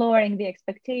something, lowering the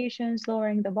expectations,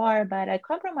 lowering the bar. But a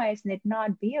compromise need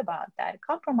not be about that.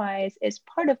 Compromise is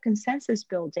part of consensus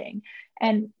building.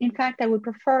 And in fact, I would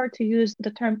prefer to use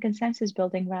the term consensus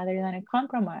building rather than a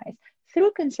compromise.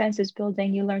 Through consensus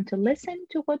building, you learn to listen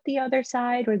to what the other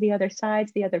side or the other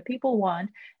sides, the other people want,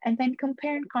 and then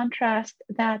compare and contrast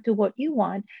that to what you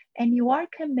want. And you are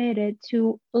committed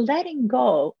to letting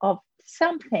go of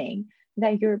something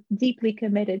that you're deeply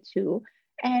committed to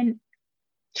and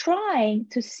trying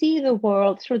to see the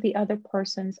world through the other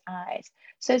person's eyes.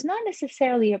 So it's not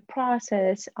necessarily a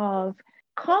process of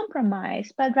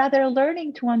compromise, but rather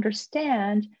learning to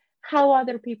understand how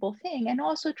other people think, and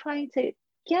also trying to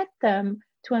get them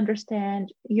to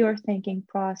understand your thinking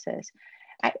process.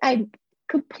 I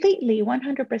completely,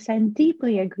 100%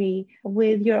 deeply agree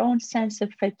with your own sense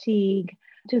of fatigue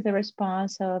to the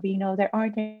response of, there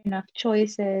aren't enough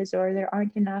choices or there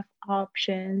aren't enough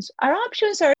options. Our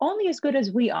options are only as good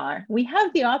as we are. We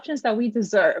have the options that we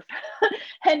deserve.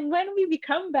 And when we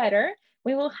become better,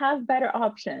 we will have better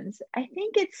options. I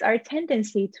think it's our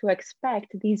tendency to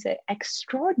expect these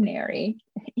extraordinary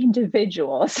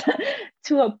individuals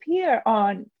to appear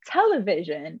on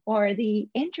television or the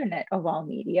internet of all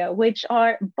media, which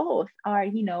are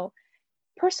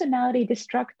personality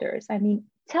destructors.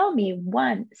 Tell me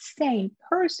one sane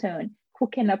person who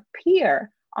can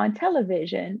appear on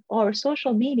television or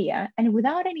social media and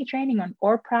without any training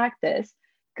or practice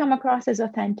come across as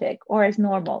authentic or as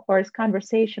normal or as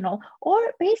conversational or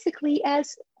basically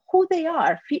as who they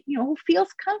are, who feels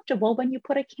comfortable when you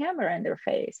put a camera in their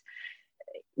face.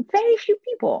 Very few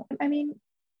people.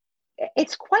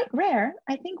 It's quite rare.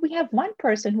 I think we have one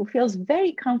person who feels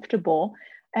very comfortable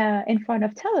in front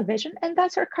of television, and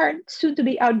that's our current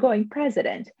soon-to-be outgoing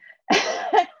president.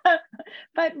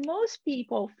 But most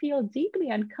people feel deeply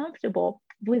uncomfortable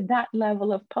with that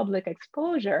level of public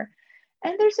exposure.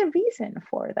 And there's a reason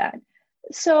for that.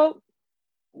 So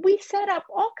we set up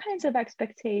all kinds of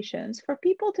expectations for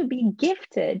people to be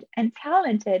gifted and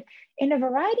talented in a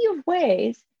variety of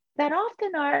ways that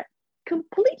often are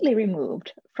completely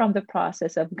removed from the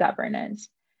process of governance.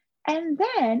 And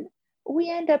then we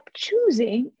end up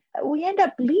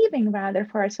leaving rather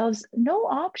for ourselves no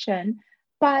option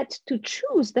but to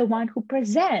choose the one who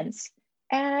presents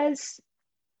as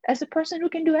a person who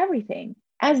can do everything,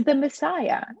 as the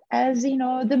Messiah, as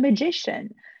the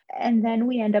magician. And then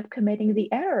we end up committing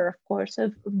the error, of course,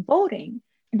 of voting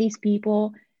these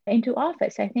people into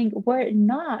office. I think were it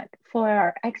not for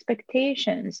our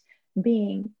expectations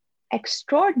being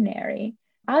extraordinary,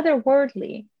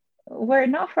 otherworldly, were it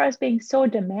not for us being so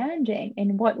demanding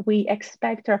in what we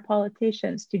expect our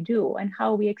politicians to do and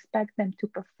how we expect them to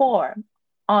perform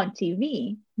on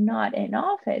TV, not in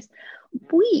office,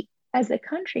 we as a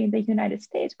country in the United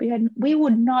States, we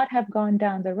would not have gone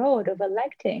down the road of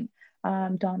electing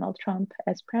Donald Trump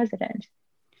as president.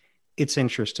 It's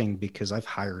interesting because I've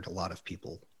hired a lot of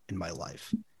people in my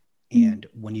life. And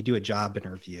when you do a job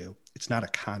interview, it's not a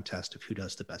contest of who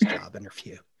does the best job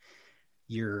interview.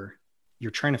 You're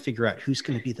trying to figure out who's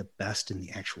going to be the best in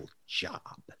the actual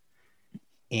job.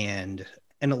 And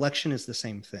an election is the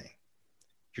same thing.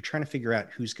 You're trying to figure out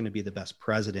who's going to be the best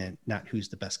president, not who's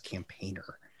the best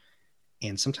campaigner.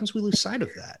 And sometimes we lose sight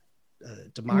of that.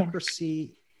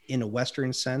 Democracy, in a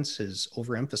Western sense, has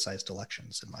overemphasized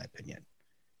elections, in my opinion.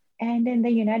 And in the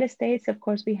United States, of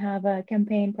course, we have a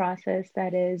campaign process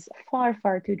that is far,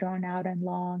 far too drawn out and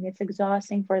long. It's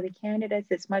exhausting for the candidates.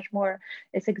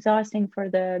 It's exhausting for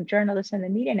the journalists and the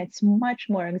media, and it's much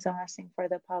more exhausting for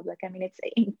the public. I mean,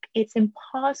 it's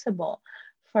impossible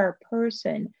for a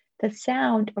person to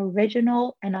sound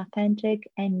original and authentic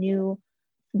and new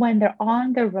when they're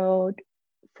on the road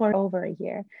for over a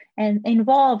year, and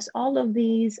involves all of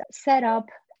these setup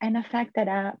and affected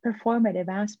performative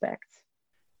aspects.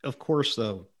 Of course,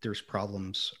 though, there's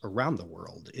problems around the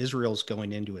world. Israel's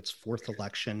going into its fourth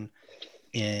election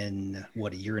in,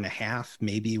 a year and a half,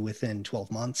 maybe within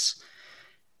 12 months.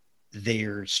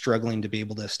 They're struggling to be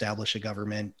able to establish a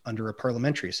government under a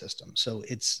parliamentary system. So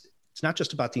it's not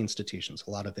just about the institutions.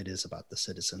 A lot of it is about the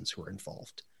citizens who are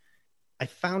involved. I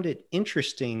found it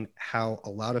interesting how a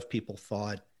lot of people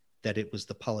thought that it was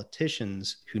the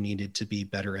politicians who needed to be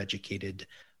better educated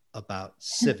about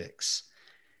civics,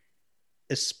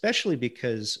 especially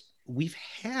because we've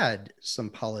had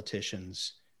some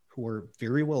politicians who are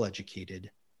very well educated,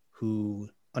 who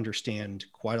understand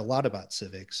quite a lot about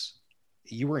civics.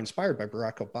 You were inspired by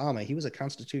Barack Obama. He was a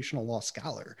constitutional law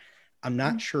scholar. I'm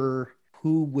not sure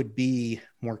who would be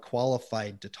more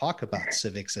qualified to talk about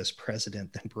civics as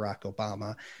president than Barack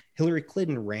Obama. Hillary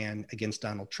Clinton ran against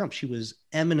Donald Trump. She was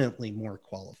eminently more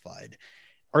qualified.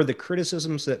 Are the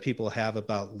criticisms that people have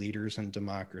about leaders in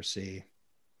democracy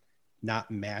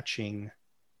not matching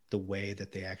the way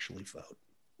that they actually vote?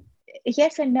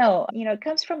 Yes and no. It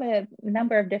comes from a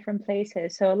number of different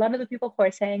places. So a lot of the people who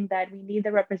are saying that we need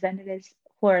the representatives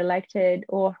who are elected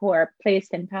or who are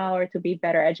placed in power to be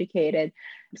better educated,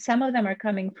 some of them are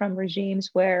coming from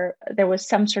regimes where there was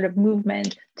some sort of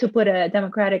movement to put a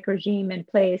democratic regime in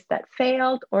place that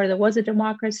failed, or there was a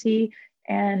democracy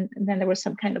and then there was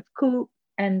some kind of coup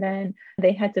and then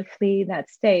they had to flee that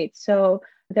state. So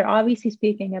they're obviously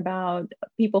speaking about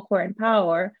people who are in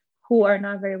power who are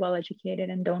not very well educated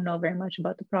and don't know very much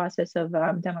about the process of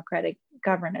democratic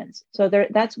governance. So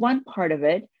that's one part of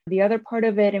it. The other part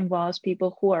of it involves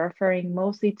people who are referring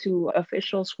mostly to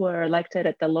officials who are elected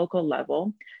at the local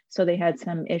level. So they had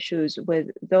some issues with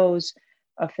those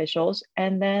officials.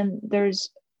 And then there's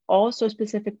also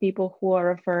specific people who are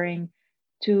referring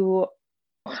to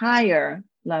higher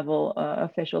level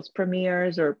officials,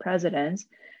 premiers or presidents,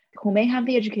 who may have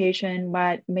the education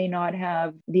but may not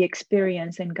have the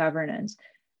experience in governance.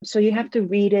 So you have to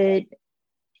read it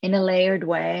in a layered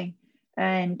way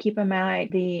and keep in mind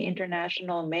the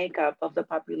international makeup of the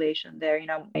population there.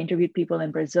 I interviewed people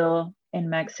in Brazil, in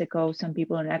Mexico, some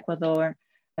people in Ecuador.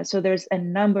 So there's a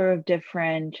number of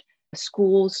different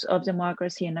schools of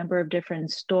democracy, a number of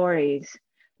different stories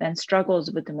and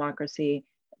struggles with democracy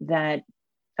that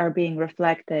are being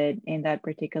reflected in that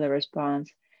particular response.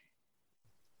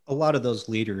 A lot of those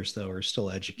leaders, though, are still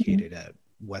educated at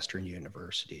Western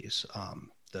universities.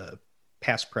 The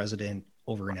past president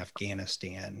over in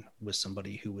Afghanistan was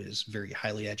somebody who was very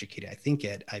highly educated, I think,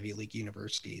 at Ivy League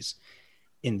universities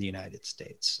in the United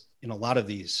States. And a lot of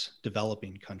these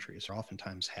developing countries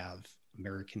oftentimes have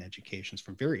American educations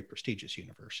from very prestigious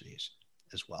universities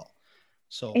as well.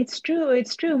 So it's true.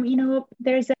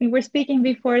 We're speaking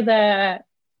before the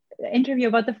interview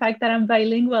about the fact that I'm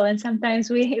bilingual, and sometimes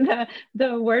the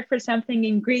word for something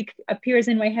in Greek appears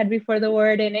in my head before the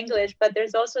word in English. But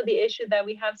there's also the issue that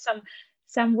we have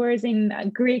some words in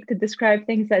Greek to describe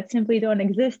things that simply don't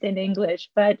exist in English.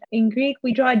 But in Greek,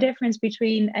 we draw a difference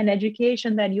between an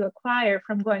education that you acquire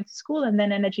from going to school and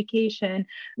then an education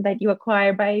that you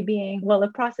acquire by being, well,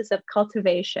 a process of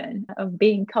cultivation, of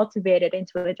being cultivated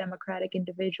into a democratic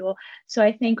individual. So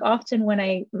I think often when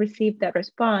I receive that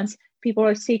response, people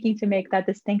are seeking to make that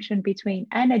distinction between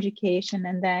an education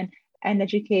and then an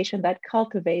education that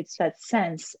cultivates that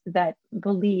sense, that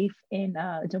belief in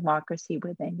democracy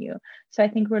within you. So I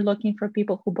think we're looking for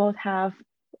people who both have,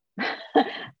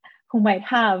 who might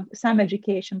have some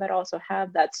education, but also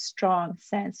have that strong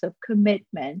sense of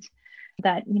commitment,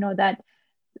 that, you know, that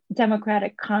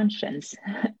democratic conscience.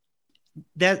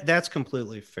 That's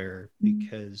completely fair,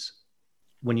 because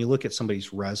when you look at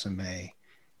somebody's resume,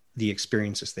 the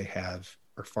experiences they have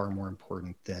are far more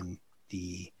important than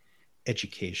the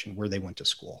education, where they went to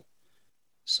school.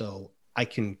 So I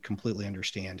can completely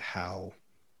understand how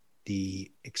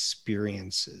the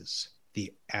experiences,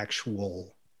 the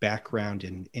actual background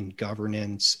in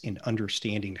governance, in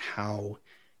understanding how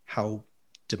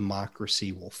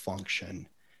democracy will function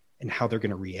and how they're going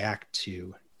to react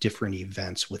to different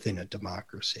events within a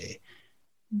democracy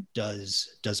does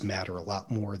matter a lot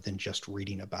more than just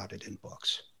reading about it in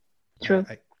books. True.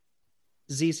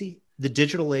 Zizi, the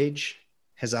digital age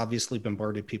has obviously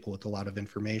bombarded people with a lot of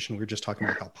information. We were just talking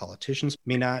about how politicians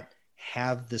may not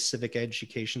have the civic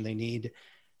education they need.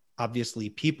 Obviously,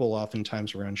 people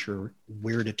oftentimes are unsure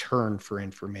where to turn for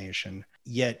information,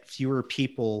 yet fewer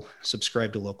people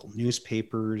subscribe to local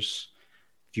newspapers,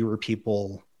 fewer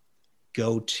people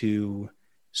go to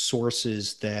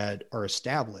sources that are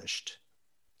established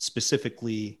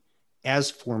specifically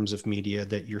as forms of media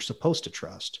that you're supposed to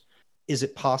trust. Is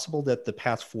it possible that the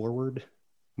path forward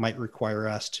might require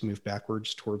us to move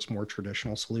backwards towards more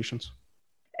traditional solutions?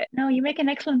 No, you make an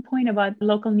excellent point about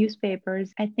local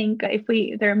newspapers. I think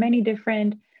there are many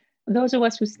different, those of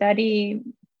us who study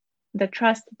the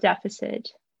trust deficit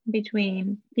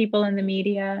between people in the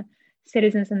media,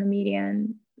 citizens in the media,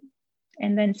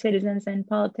 and then citizens and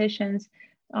politicians,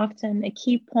 often a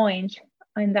key point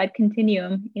in that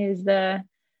continuum is the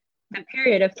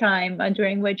period of time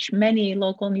during which many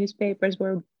local newspapers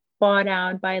were bought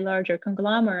out by larger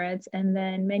conglomerates, and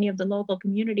then many of the local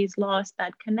communities lost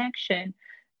that connection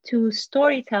to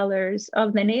storytellers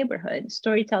of the neighborhood,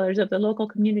 storytellers of the local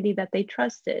community that they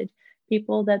trusted,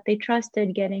 people that they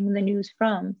trusted getting the news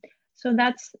from. So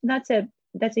that's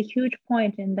a huge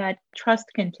point in that trust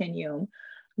continuum.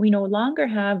 We no longer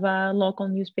have local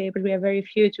newspapers. We have very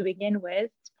few to begin with.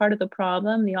 It's part of the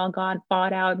problem. They all got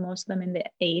bought out, most of them in the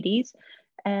 80s.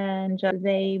 And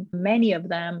many of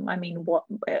them,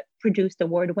 produced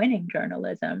award-winning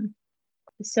journalism.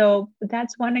 So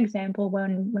that's one example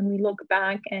when we look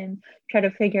back and try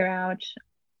to figure out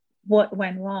what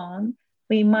went wrong.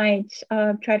 We might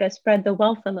try to spread the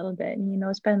wealth a little bit,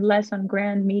 spend less on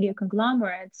grand media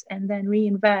conglomerates and then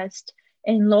reinvest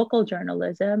in local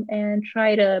journalism and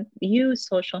try to use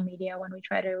social media when we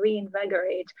try to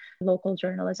reinvigorate local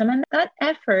journalism. And that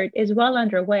effort is well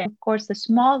underway. Of course, the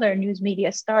smaller news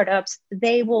media startups,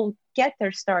 they will get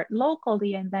their start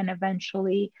locally and then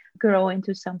eventually grow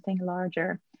into something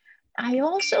larger. I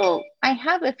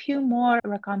have a few more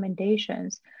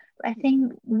recommendations. I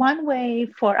think one way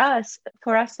for us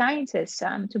scientists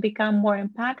to become more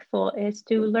impactful is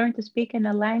to learn to speak in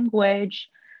a language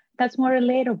that's more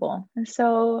relatable. And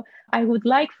so I would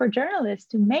like for journalists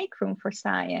to make room for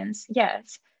science,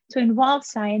 yes, to involve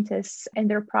scientists in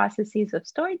their processes of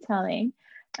storytelling.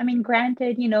 I mean,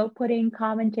 granted, putting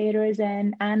commentators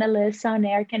and analysts on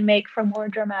air can make for more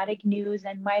dramatic news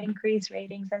and might increase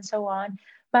ratings and so on.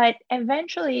 But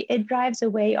eventually it drives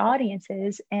away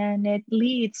audiences and it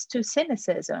leads to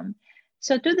cynicism.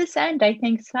 So to this end, I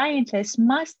think scientists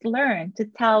must learn to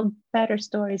tell better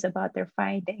stories about their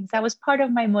findings. That was part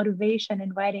of my motivation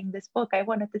in writing this book. I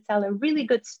wanted to tell a really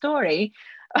good story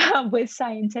with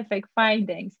scientific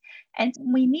findings. And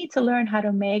we need to learn how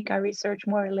to make our research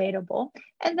more relatable.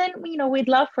 And then, we'd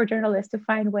love for journalists to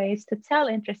find ways to tell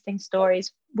interesting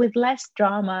stories with less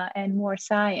drama and more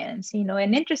science.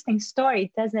 An interesting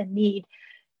story doesn't need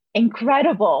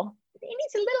incredible. It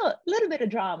needs a little bit of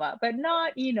drama, but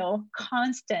not,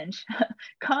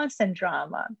 constant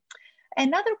drama.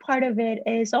 Another part of it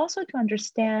is also to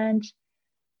understand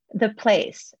the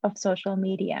place of social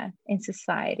media in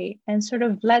society and sort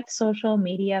of let social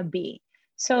media be.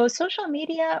 So social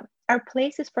media are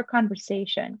places for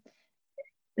conversation.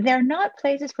 They're not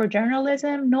places for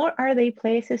journalism, nor are they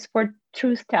places for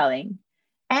truth telling.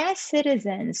 as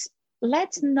citizens,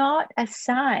 let's not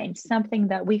assign something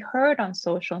that we heard on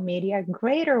social media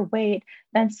greater weight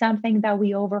than something that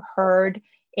we overheard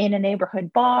in a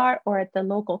neighborhood bar or at the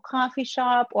local coffee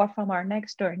shop or from our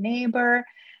next door neighbor.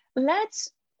 Let's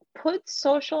put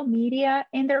social media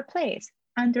in their place,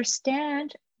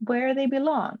 understand where they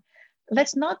belong.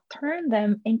 Let's not turn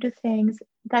them into things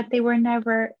that they were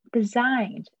never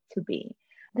designed to be.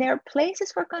 They're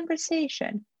places for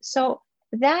conversation. So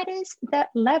that is the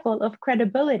level of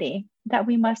credibility that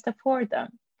we must afford them.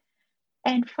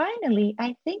 And finally,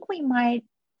 I think we might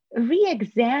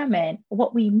re-examine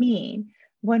what we mean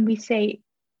when we say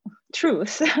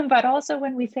truth, but also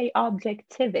when we say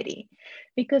objectivity,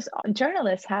 because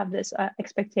journalists have this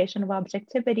expectation of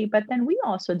objectivity, but then we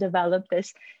also develop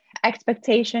this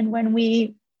expectation when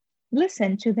we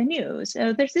listen to the news.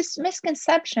 There's this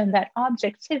misconception that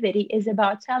objectivity is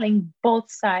about telling both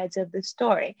sides of the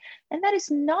story, and that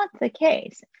is not the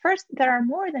case. First, there are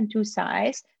more than two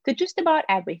sides to just about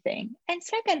everything. And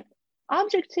second,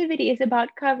 objectivity is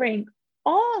about covering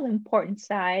all important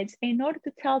sides in order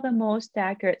to tell the most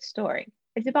accurate story.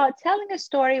 It's about telling a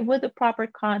story with the proper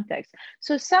context.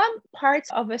 So some parts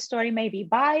of a story may be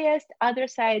biased, other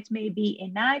sides may be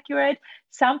inaccurate,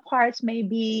 some parts may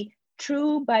be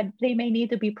true, but they may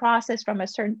need to be processed from a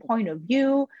certain point of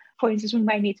view. For instance, we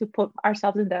might need to put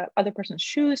ourselves in the other person's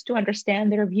shoes to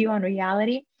understand their view on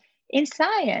reality. In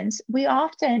science, we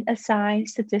often assign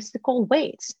statistical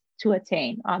weights to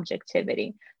attain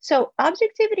objectivity. So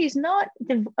objectivity is not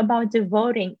about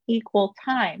devoting equal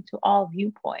time to all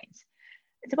viewpoints.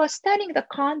 It's about studying the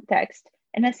context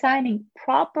and assigning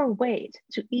proper weight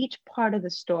to each part of the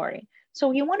story.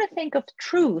 So you want to think of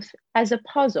truth as a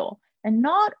puzzle, and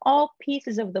not all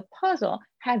pieces of the puzzle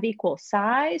have equal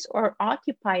size or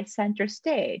occupy center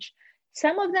stage.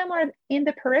 Some of them are in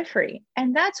the periphery,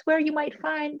 and that's where you might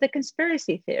find the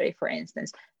conspiracy theory, for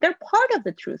instance. They're part of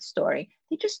the truth story.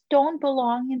 They just don't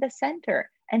belong in the center,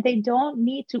 and they don't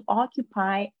need to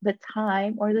occupy the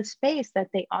time or the space that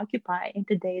they occupy in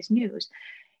today's news.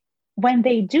 When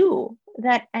they do,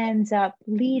 that ends up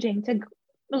leading to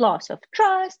loss of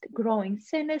trust, growing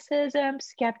cynicism,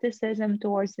 skepticism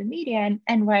towards the media,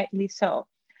 and rightly so.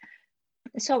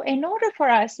 So in order for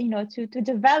us, to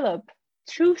develop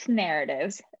truth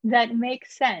narratives that make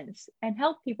sense and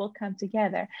help people come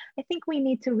together, I think we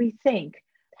need to rethink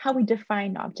how we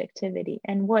define objectivity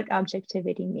and what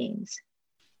objectivity means.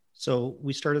 So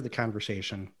we started the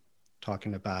conversation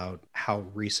talking about how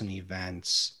recent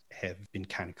events have been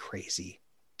kind of crazy,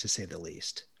 to say the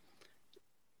least.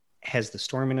 Has the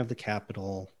storming of the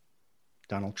Capitol,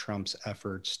 Donald Trump's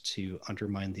efforts to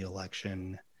undermine the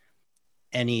election,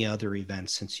 any other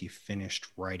events since you finished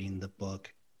writing the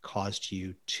book caused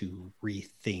you to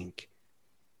rethink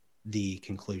the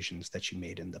conclusions that you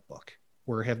made in the book?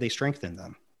 Or have they strengthened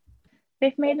them?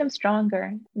 They've made them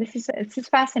stronger. This is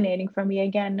fascinating for me.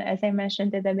 Again, as I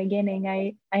mentioned at the beginning,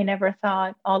 I never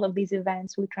thought all of these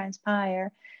events would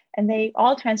transpire. And they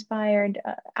all transpired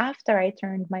after I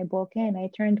turned my book in. I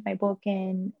turned my book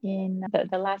in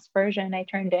the last version I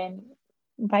turned in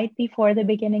right before the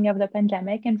beginning of the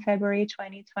pandemic in February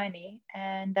 2020.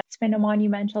 And it's been a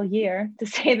monumental year, to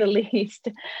say the least.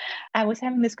 I was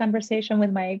having this conversation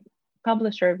with my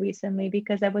publisher recently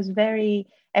because I very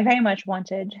much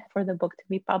wanted for the book to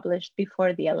be published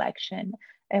before the election.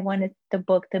 I wanted the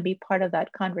book to be part of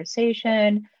that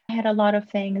conversation. I had a lot of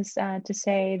things to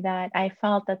say that I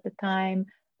felt at the time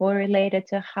were related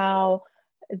to how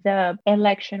the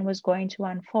election was going to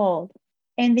unfold.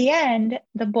 In the end,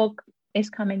 the book is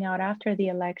coming out after the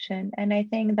election, and I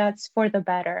think that's for the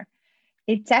better.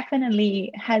 It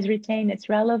definitely has retained its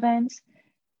relevance.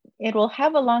 It will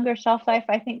have a longer shelf life.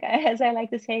 I think, as I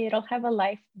like to say, it'll have a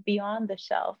life beyond the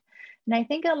shelf. And I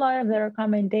think a lot of the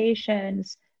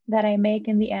recommendations that I make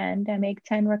in the end, I make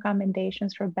 10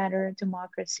 recommendations for better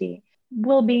democracy,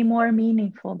 will be more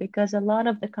meaningful because a lot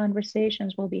of the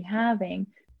conversations we'll be having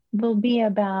will be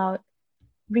about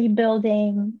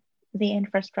rebuilding the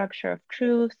infrastructure of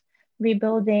truth,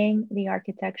 rebuilding the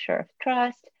architecture of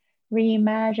trust,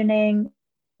 reimagining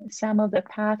some of the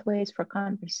pathways for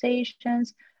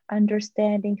conversations,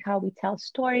 understanding how we tell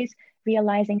stories,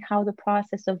 realizing how the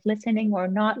process of listening or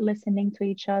not listening to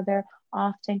each other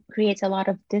often creates a lot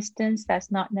of distance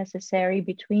that's not necessary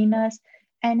between us.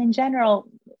 And in general,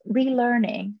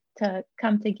 relearning to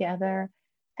come together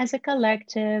as a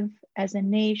collective, as a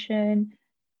nation,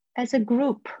 as a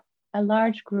group, a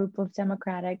large group of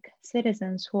democratic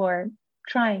citizens who are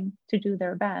trying to do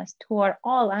their best, who are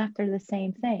all after the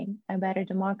same thing, a better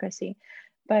democracy,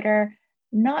 but are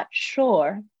not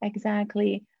sure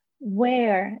exactly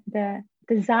where the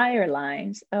desire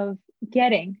lines of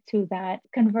getting to that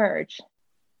converge.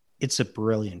 It's a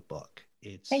brilliant book.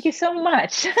 Thank you so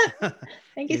much.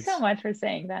 Thank you so much for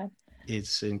saying that.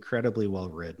 It's incredibly well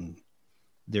written.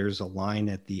 There's a line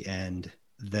at the end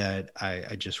that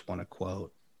I just want to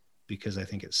quote because I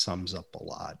think it sums up a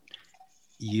lot.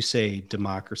 You say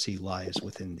democracy lies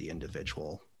within the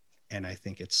individual, and I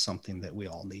think it's something that we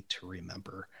all need to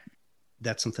remember.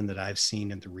 That's something that I've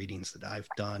seen in the readings that I've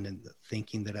done and the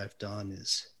thinking that I've done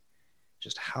is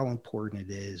just how important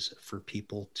it is for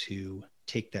people to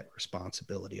take that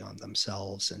responsibility on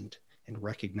themselves and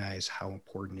recognize how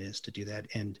important it is to do that.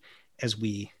 And as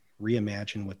we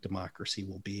reimagine what democracy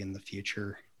will be in the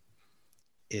future,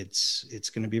 it's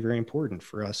going to be very important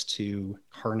for us to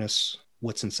harness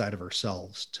what's inside of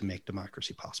ourselves to make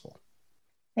democracy possible.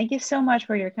 Thank you so much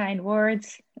for your kind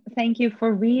words. Thank you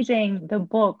for reading the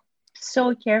book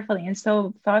so carefully and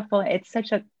so thoughtful. It's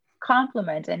such a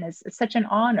compliment and it's such an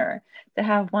honor to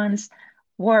have one's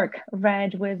work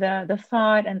read with the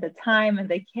thought and the time and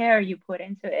the care you put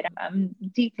into it. I'm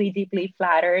deeply, deeply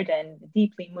flattered and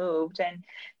deeply moved and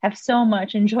have so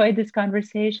much enjoyed this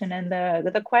conversation and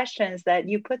the questions that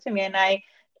you put to me and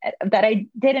that I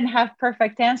didn't have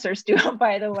perfect answers to,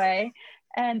 by the way.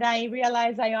 And I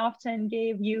realize I often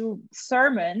gave you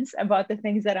sermons about the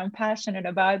things that I'm passionate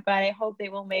about, but I hope they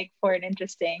will make for an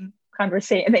interesting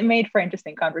conversation. They made for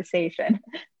interesting conversation.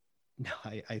 No,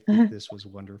 I think this was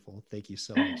wonderful. Thank you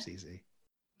so much, Zizi.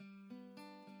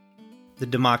 The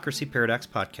Democracy Paradox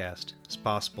podcast is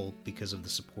possible because of the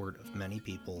support of many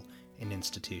people and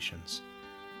institutions.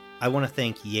 I want to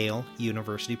thank Yale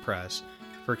University Press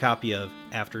for a copy of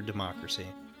After Democracy.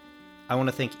 I want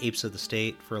to thank Apes of the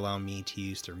State for allowing me to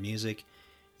use their music.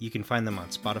 You can find them on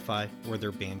Spotify or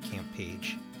their Bandcamp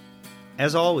page.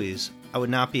 As always, I would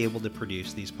not be able to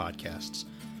produce these podcasts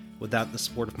without the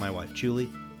support of my wife Julie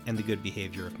and the good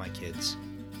behavior of my kids.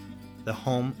 The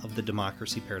home of the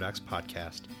Democracy Paradox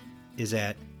podcast is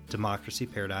at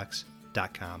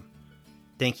democracyparadox.com.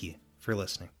 Thank you for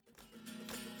listening.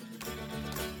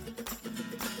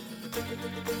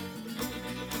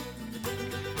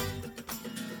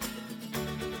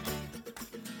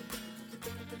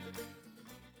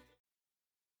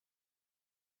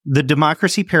 The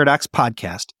Democracy Paradox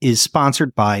podcast is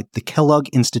sponsored by the Kellogg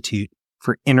Institute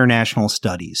for International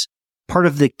Studies, part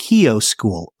of the Keough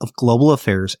School of Global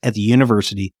Affairs at the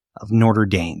University of Notre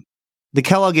Dame. The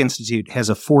Kellogg Institute has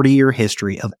a 40-year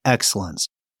history of excellence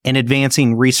in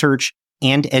advancing research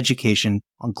and education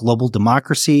on global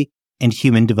democracy and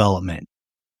human development.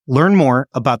 Learn more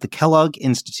about the Kellogg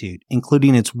Institute,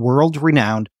 including its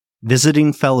world-renowned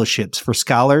visiting fellowships for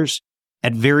scholars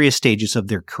at various stages of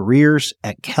their careers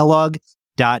at kellogg.nd.edu.